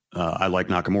 but I like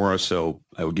Nakamura, so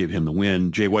I would give him the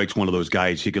win. Jay White's one of those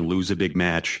guys, he can lose a big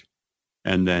match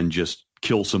and then just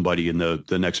kill somebody in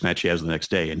the next match he has the next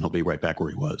day, and he'll be right back where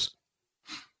he was.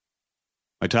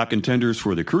 My top contenders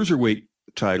for the cruiserweight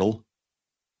title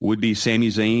would be Sami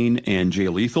Zayn and Jay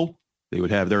Lethal. They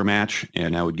would have their match,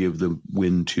 and I would give the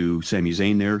win to Sami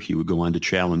Zayn there. He would go on to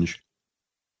challenge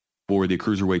for the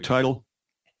cruiserweight title.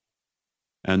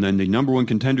 And then the number one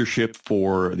contendership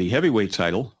for the heavyweight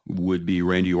title would be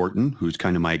Randy Orton, who's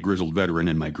kind of my grizzled veteran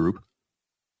in my group,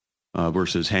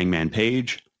 versus Hangman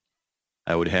Page.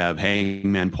 I would have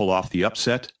Hangman pull off the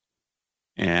upset,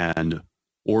 and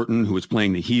Orton, who is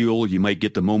playing the heel, you might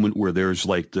get the moment where there's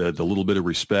like the little bit of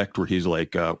respect where he's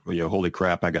like, holy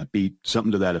crap, I got beat,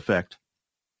 something to that effect.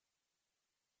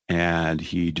 And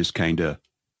he just kind of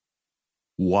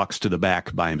walks to the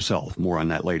back by himself. More on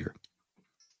that later.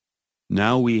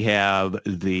 Now we have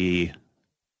the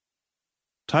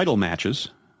title matches.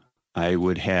 I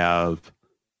would have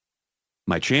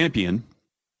my champion,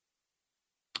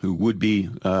 who would be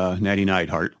Natty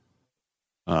Neidhart,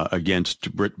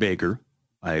 against Britt Baker.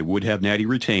 I would have Natty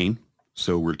retain,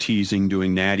 so we're teasing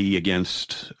doing Natty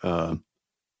against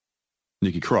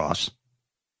Nikki Cross.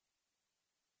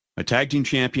 My tag team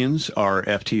champions are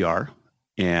FTR,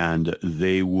 and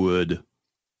they would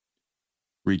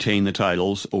retain the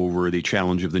titles over the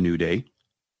Challenge of the New Day.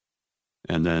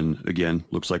 And then, again,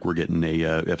 looks like we're getting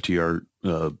a FTR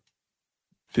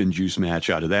Finn Juice match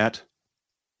out of that.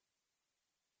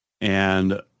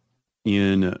 And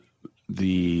in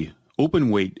the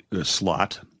open weight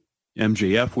slot,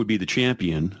 MJF would be the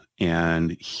champion,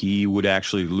 and he would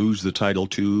actually lose the title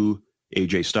to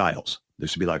AJ Styles.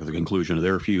 This would be like the conclusion of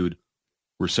their feud.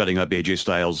 We're setting up AJ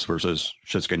Styles versus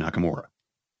Shinsuke Nakamura.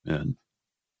 And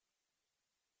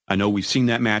I know we've seen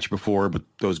that match before, but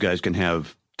those guys can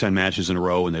have 10 matches in a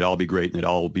row, and they'd all be great, and they'd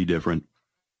all be different.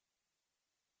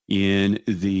 In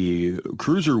the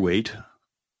cruiserweight,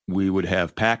 we would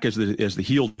have Pac as the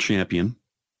heel champion,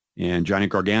 and Johnny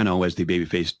Gargano as the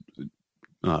babyface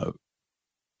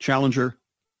challenger.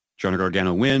 Johnny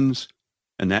Gargano wins,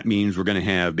 and that means we're going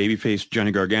to have babyface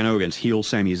Johnny Gargano against heel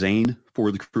Sami Zayn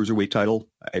for the cruiserweight title.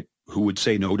 Who would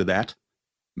say no to that?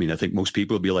 I mean, I think most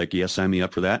people would be like, yes, sign me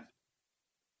up for that.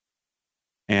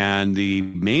 And the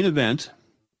main event,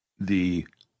 the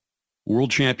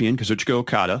world champion Kazuchika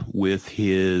Okada with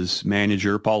his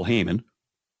manager Paul Heyman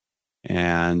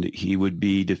And he would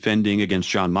be defending against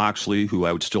Jon Moxley, who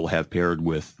I would still have paired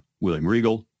with William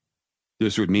Regal.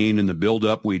 This would mean in the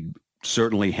build-up, we'd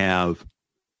certainly have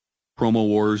promo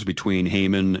wars between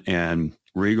Heyman and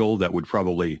Regal that would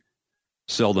probably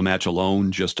sell the match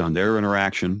alone just on their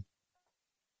interaction.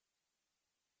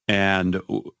 And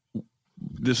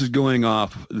this is going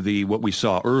off what we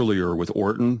saw earlier with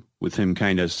Orton, with him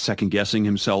kind of second-guessing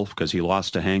himself because he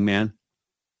lost to Hangman.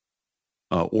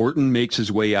 Orton makes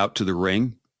his way out to the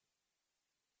ring,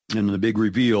 and the big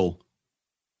reveal,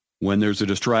 when there's a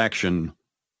distraction,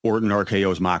 Orton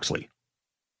RKO's Moxley,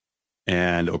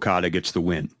 and Okada gets the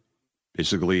win.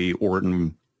 Basically,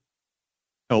 Orton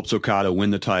helps Okada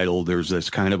win the title. There's this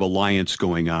kind of alliance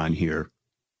going on here.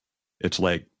 It's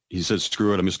like, he says,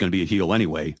 screw it, I'm just going to be a heel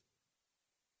anyway.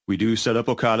 We do set up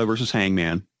Okada versus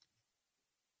Hangman,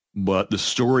 but the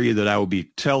story that I will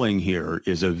be telling here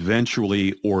is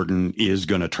eventually Orton is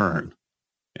going to turn,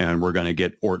 and we're going to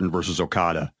get Orton versus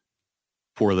Okada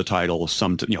for the title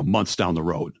months down the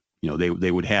road.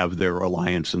 They would have their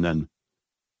alliance, and then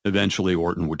eventually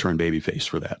Orton would turn babyface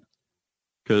for that.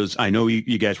 Because I know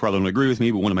you guys probably don't agree with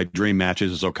me, but one of my dream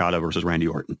matches is Okada versus Randy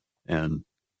Orton. And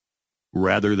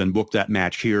rather than book that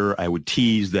match here, I would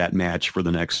tease that match for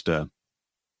the next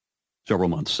several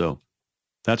months. So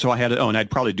that's how I had it. Oh, and I'd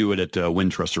probably do it at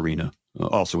Wintrust Arena,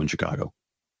 also in Chicago.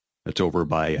 That's over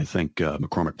by, I think,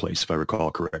 McCormick Place, if I recall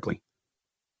correctly.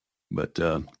 But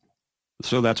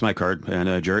so that's my card.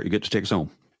 And Jarrett, you get to take us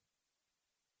home.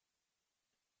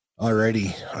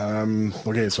 Alrighty.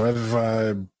 Okay, so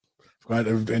I've got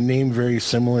a name very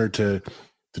similar to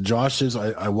Josh's.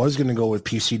 I was going to go with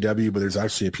PCW, but there's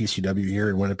actually a PCW here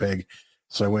in Winnipeg.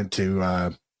 So I went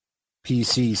to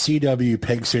PCCW,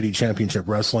 Peg City Championship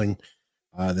Wrestling.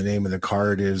 The name of the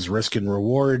card is Risk and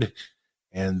Reward,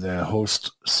 and the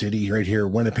host city right here,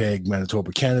 Winnipeg,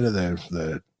 Manitoba, Canada,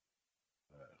 the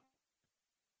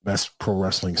best pro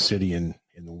wrestling city in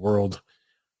the world.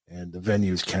 And the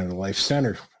venue is Canada Life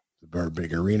Center, our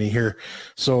big arena here.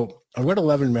 So I've got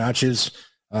 11 matches.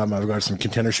 I've got some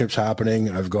contenderships happening.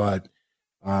 I've got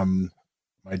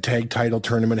my tag title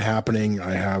tournament happening.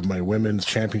 I have my women's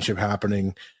championship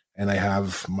happening, and I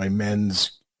have my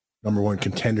men's number one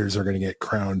contenders are going to get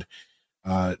crowned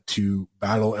to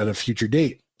battle at a future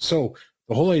date. So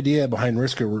the whole idea behind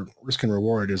Risk and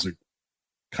Reward is a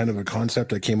kind of a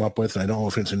concept I came up with. I don't know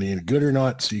if it's any good or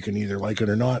not, so you can either like it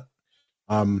or not.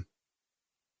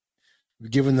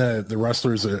 Given the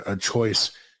wrestlers a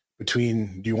choice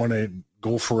between, do you want to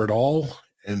go for it all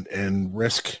and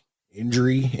risk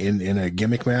injury in a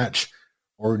gimmick match,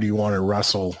 or do you want to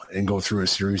wrestle and go through a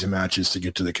series of matches to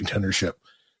get to the contendership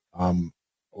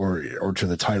or to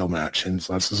the title match? And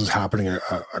so this is happening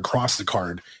across the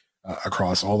card,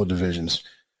 across all the divisions.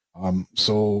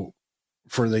 So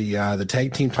for the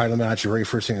tag team title match, the very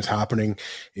first thing that's happening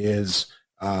is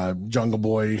Jungle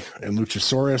Boy and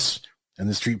Luchasaurus and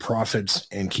the Street Profits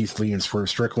and Keith Lee and Swerve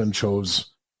Strickland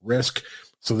chose Risk.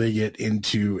 So they get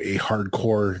into a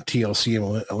hardcore TLC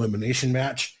elimination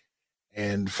match.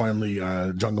 And finally,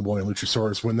 Jungle Boy and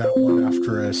Luchasaurus win that one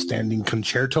after a standing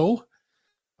concerto.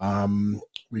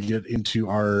 We get into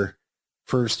our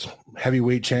first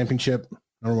heavyweight championship,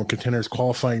 number one contenders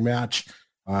qualifying match.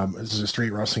 This is a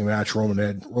straight wrestling match,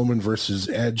 Roman versus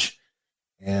Edge.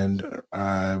 And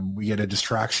we get a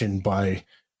distraction by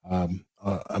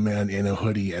a man in a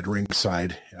hoodie at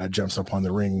ringside, jumps up on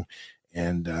the ring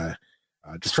and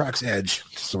distracts Edge.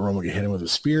 So Roman can hit him with a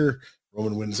spear.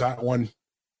 Roman wins that one.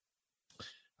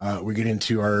 We get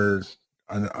into our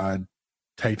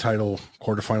tag title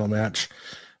quarterfinal match.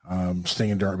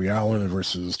 Sting and Darby Allin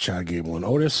versus Chad Gable and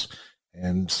Otis.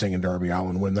 And Sting and Darby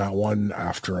Allin win that one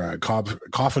after a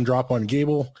coffin drop on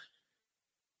Gable.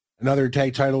 Another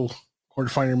tag title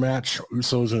quarterfinal match,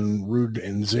 Usos and Rude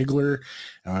and Ziggler.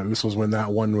 Usos win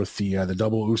that one with the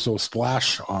double Uso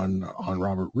splash on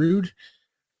Robert Roode.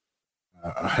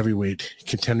 A heavyweight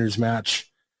contenders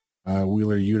match,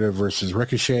 Wheeler Yuta versus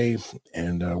Ricochet,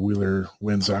 and Wheeler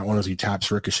wins that one as he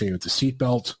taps Ricochet with the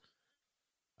seatbelt.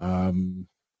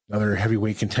 Another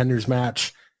heavyweight contenders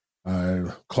match,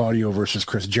 Claudio versus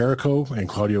Chris Jericho, and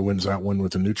Claudio wins that one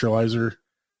with a neutralizer.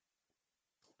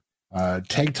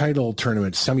 Tag title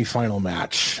tournament semifinal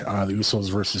match, the Usos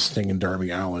versus Sting and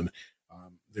Darby Allin.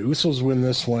 The Usos win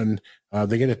this one.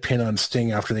 They get a pin on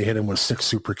Sting after they hit him with 6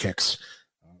 super kicks.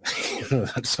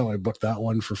 That's how I booked that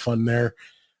one for fun there.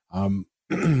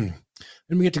 Then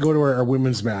we get to go to our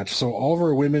women's match. So all of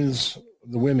our women's,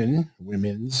 we're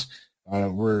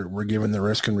given the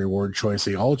Risk and Reward choice.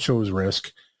 They all chose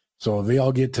Risk, so they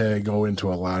all get to go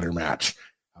into a ladder match.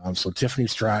 So Tiffany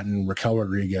Stratton, Raquel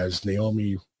Rodriguez,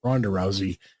 Naomi, Ronda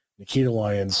Rousey, Nikita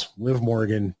Lyons, Liv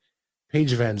Morgan,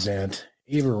 Paige Van Zandt,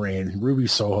 Ava Raine, Ruby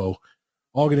Soho,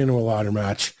 all get into a ladder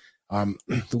match.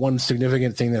 The one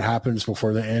significant thing that happens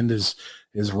before the end is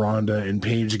Ronda and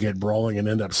Paige get brawling and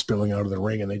end up spilling out of the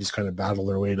ring, and they just kind of battle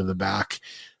their way to the back,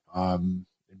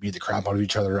 beat the crap out of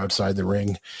each other outside the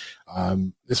ring.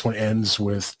 This one ends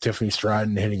with Tiffany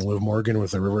Stratton hitting Liv Morgan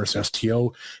with a reverse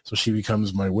STO, so she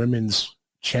becomes my women's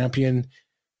champion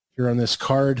here on this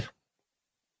card.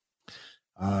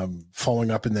 Following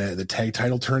up in the tag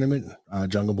title tournament,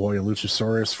 Jungle Boy and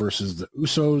Luchasaurus versus the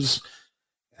Usos.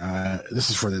 This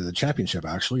is for the championship,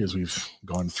 actually, as we've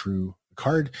gone through the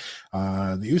card.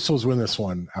 The Usos win this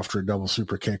one after a double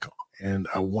super kick and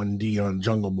a 1D on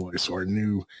Jungle Boy. So our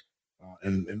new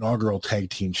and inaugural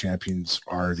tag team champions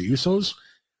are the Usos.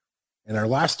 And our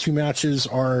last two matches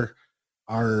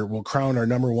will crown our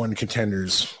number one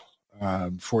contenders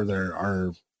for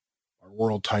our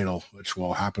world title, which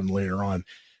will happen later on.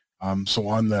 So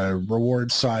on the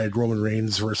reward side, Roman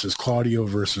Reigns versus Claudio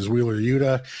versus Wheeler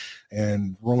Yuta,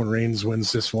 and Roman Reigns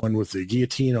wins this one with the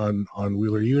guillotine on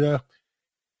Wheeler Yuta.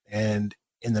 And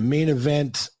in the main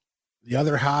event, the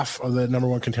other half of the number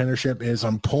one contendership is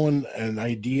I'm pulling an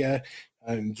idea,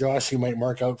 and Josh, you might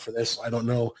mark out for this, I don't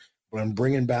know, but I'm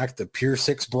bringing back the Pier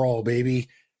 6 Brawl, baby.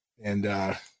 And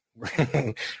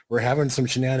we're having some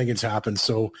shenanigans happen.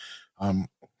 So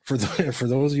for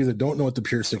those of you that don't know what the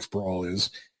Pier 6 Brawl is,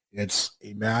 it's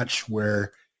a match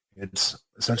where it's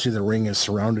essentially the ring is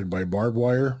surrounded by barbed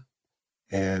wire,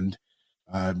 and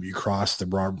you cross the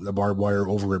barbed wire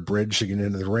over a bridge to get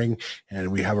into the ring,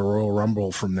 and we have a Royal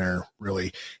Rumble from there,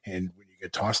 really. And when you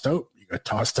get tossed out, you get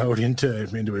tossed out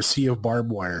into a sea of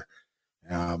barbed wire.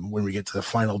 When we get to the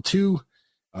final two,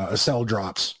 a cell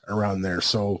drops around there.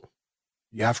 So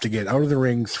you have to get out of the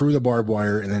ring, through the barbed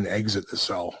wire, and then exit the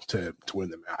cell to win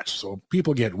the match. So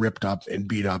people get ripped up and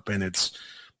beat up, and it's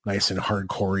nice and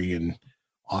hardcore and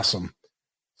awesome.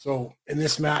 So in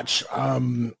this match,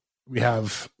 we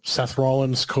have Seth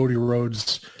Rollins, Cody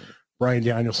Rhodes, Bryan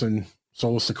Danielson,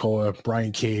 Solo Sikoa,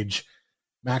 Brian Cage,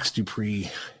 Max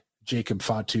Dupree, Jacob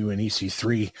Fatu, and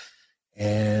EC3.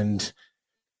 And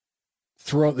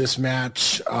throughout this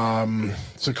match,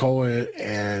 Sikoa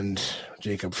and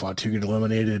Jacob Fatu get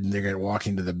eliminated, and they get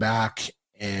walking to the back,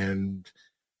 and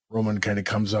Roman kind of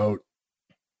comes out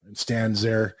and stands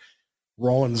there.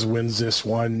 Rollins wins this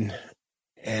one,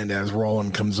 and as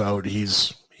Rollins comes out,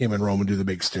 him and Roman do the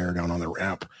big stare down on the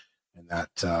ramp, and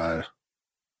that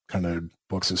kind of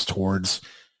books us towards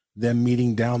them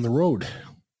meeting down the road.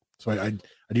 So I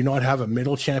do not have a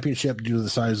middle championship due to the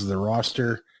size of the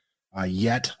roster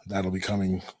yet. That'll be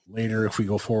coming later if we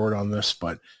go forward on this,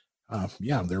 but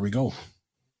yeah, there we go.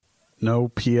 No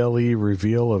PLE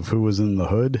reveal of who was in the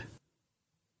hood?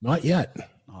 Not yet.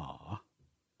 Aw.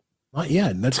 Not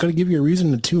yet. That's going to give you a reason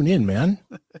to tune in, man.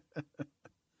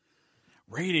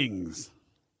 Ratings.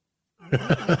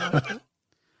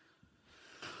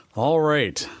 All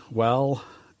right. Well,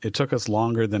 it took us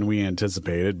longer than we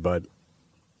anticipated, but,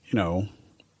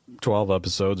 12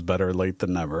 episodes, better late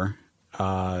than never.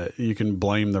 You can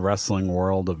blame the wrestling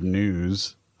world of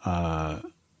news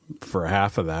for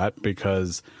half of that,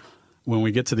 because when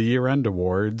we get to the year-end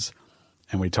awards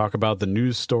and we talk about the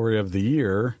news story of the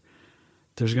year,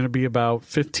 there's going to be about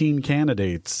 15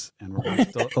 candidates, and we're going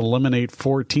to eliminate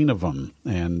 14 of them.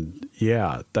 And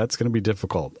yeah, that's going to be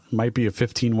difficult. It might be a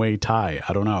 15-way tie.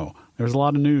 I don't know. There's a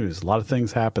lot of news. A lot of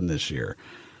things happened this year,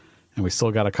 and we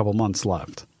still got a couple months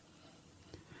left.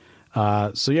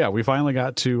 So yeah, we finally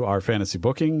got to our fantasy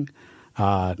booking.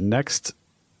 Next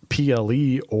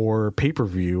PLE or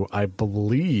pay-per-view, I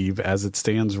believe, as it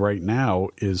stands right now,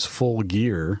 is Full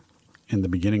Gear in the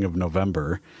beginning of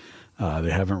November.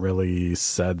 They haven't really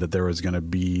said that there was going to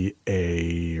be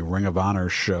a Ring of Honor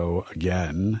show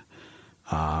again,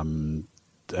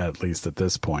 at least at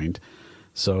this point.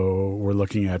 So we're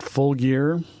looking at Full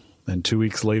Gear, then 2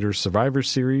 weeks later Survivor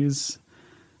Series,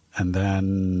 and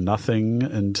then nothing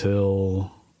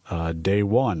until day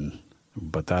one.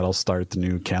 But that'll start the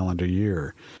new calendar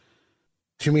year.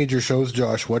 Two major shows,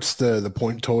 Josh. What's the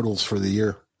point totals for the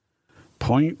year?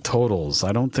 Point totals.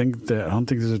 I don't think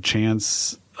there's a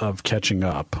chance of catching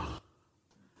up.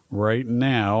 Right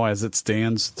now, as it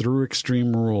stands through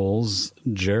Extreme Rules,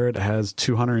 Jarrett has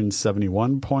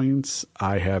 271 points.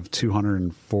 I have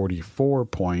 244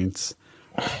 points,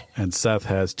 and Seth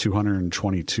has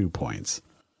 222 points.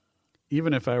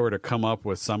 Even if I were to come up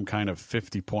with some kind of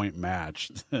 50-point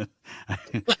match,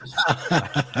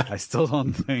 I still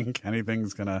don't think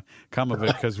anything's going to come of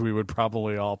it, because we would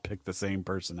probably all pick the same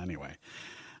person anyway.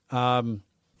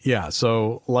 Yeah,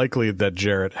 so likely that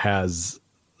Jarrett has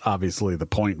obviously the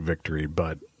point victory,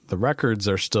 but the records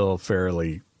are still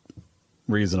fairly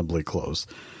reasonably close.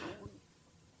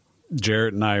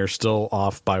 Jarrett and I are still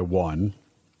off by 1,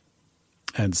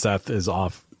 and Seth is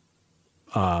off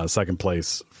second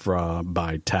place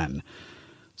by 10.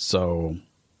 So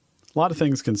a lot of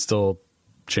things can still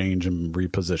change and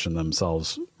reposition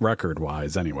themselves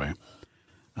record-wise anyway.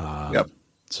 Yep.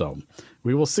 So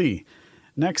we will see.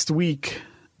 Next week,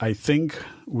 I think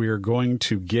we're going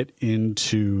to get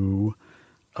into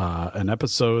an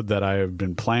episode that I have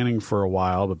been planning for a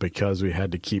while, but because we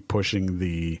had to keep pushing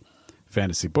the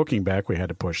fantasy booking back, we had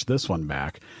to push this one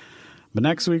back. But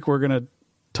next week, we're going to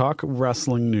talk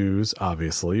wrestling news,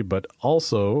 obviously, but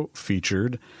also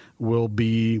featured will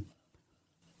be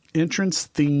entrance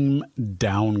theme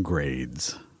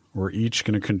downgrades. We're each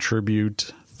going to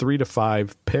contribute 3 to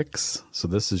 5 picks. So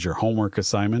this is your homework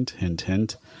assignment. Hint,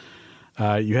 hint.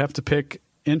 You have to pick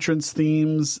entrance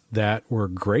themes that were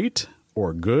great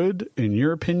or good in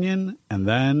your opinion, and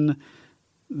then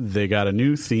they got a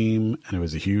new theme and it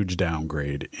was a huge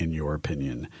downgrade in your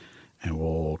opinion. And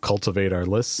we'll cultivate our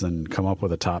lists and come up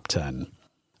with a top 10.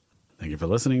 Thank you for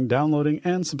listening, downloading,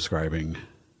 and subscribing.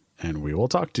 And we will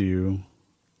talk to you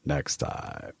next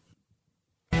time.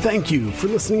 Thank you for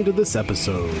listening to this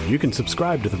episode. You can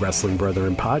subscribe to the Wrestling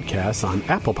Brethren podcast on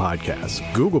Apple Podcasts,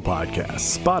 Google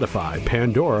Podcasts, Spotify,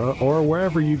 Pandora, or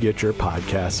wherever you get your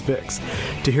podcast fix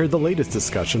to hear the latest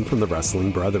discussion from the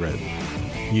Wrestling Brethren.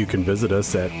 You can visit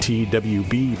us at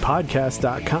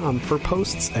twbpodcast.com for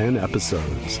posts and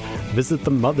episodes. Visit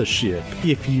the mothership,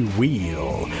 if you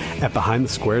will, at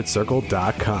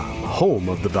BehindTheSquaredCircle.com, home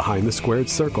of the Behind the Squared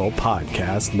Circle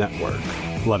podcast network.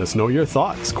 Let us know your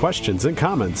thoughts, questions, and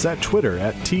comments at Twitter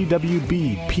at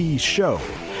TWBP Show,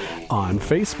 on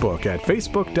Facebook at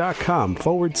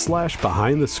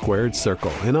Facebook.com/Behind the Squared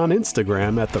Circle, and on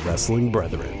Instagram at The Wrestling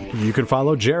Brethren. You can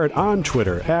follow Jarrett on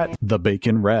Twitter at The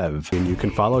Bacon Rev, and you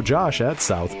can follow Josh at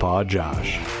Southpaw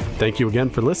Josh. Thank you again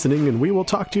for listening, and we will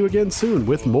talk to you again soon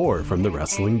with more from The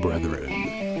Wrestling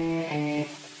Brethren.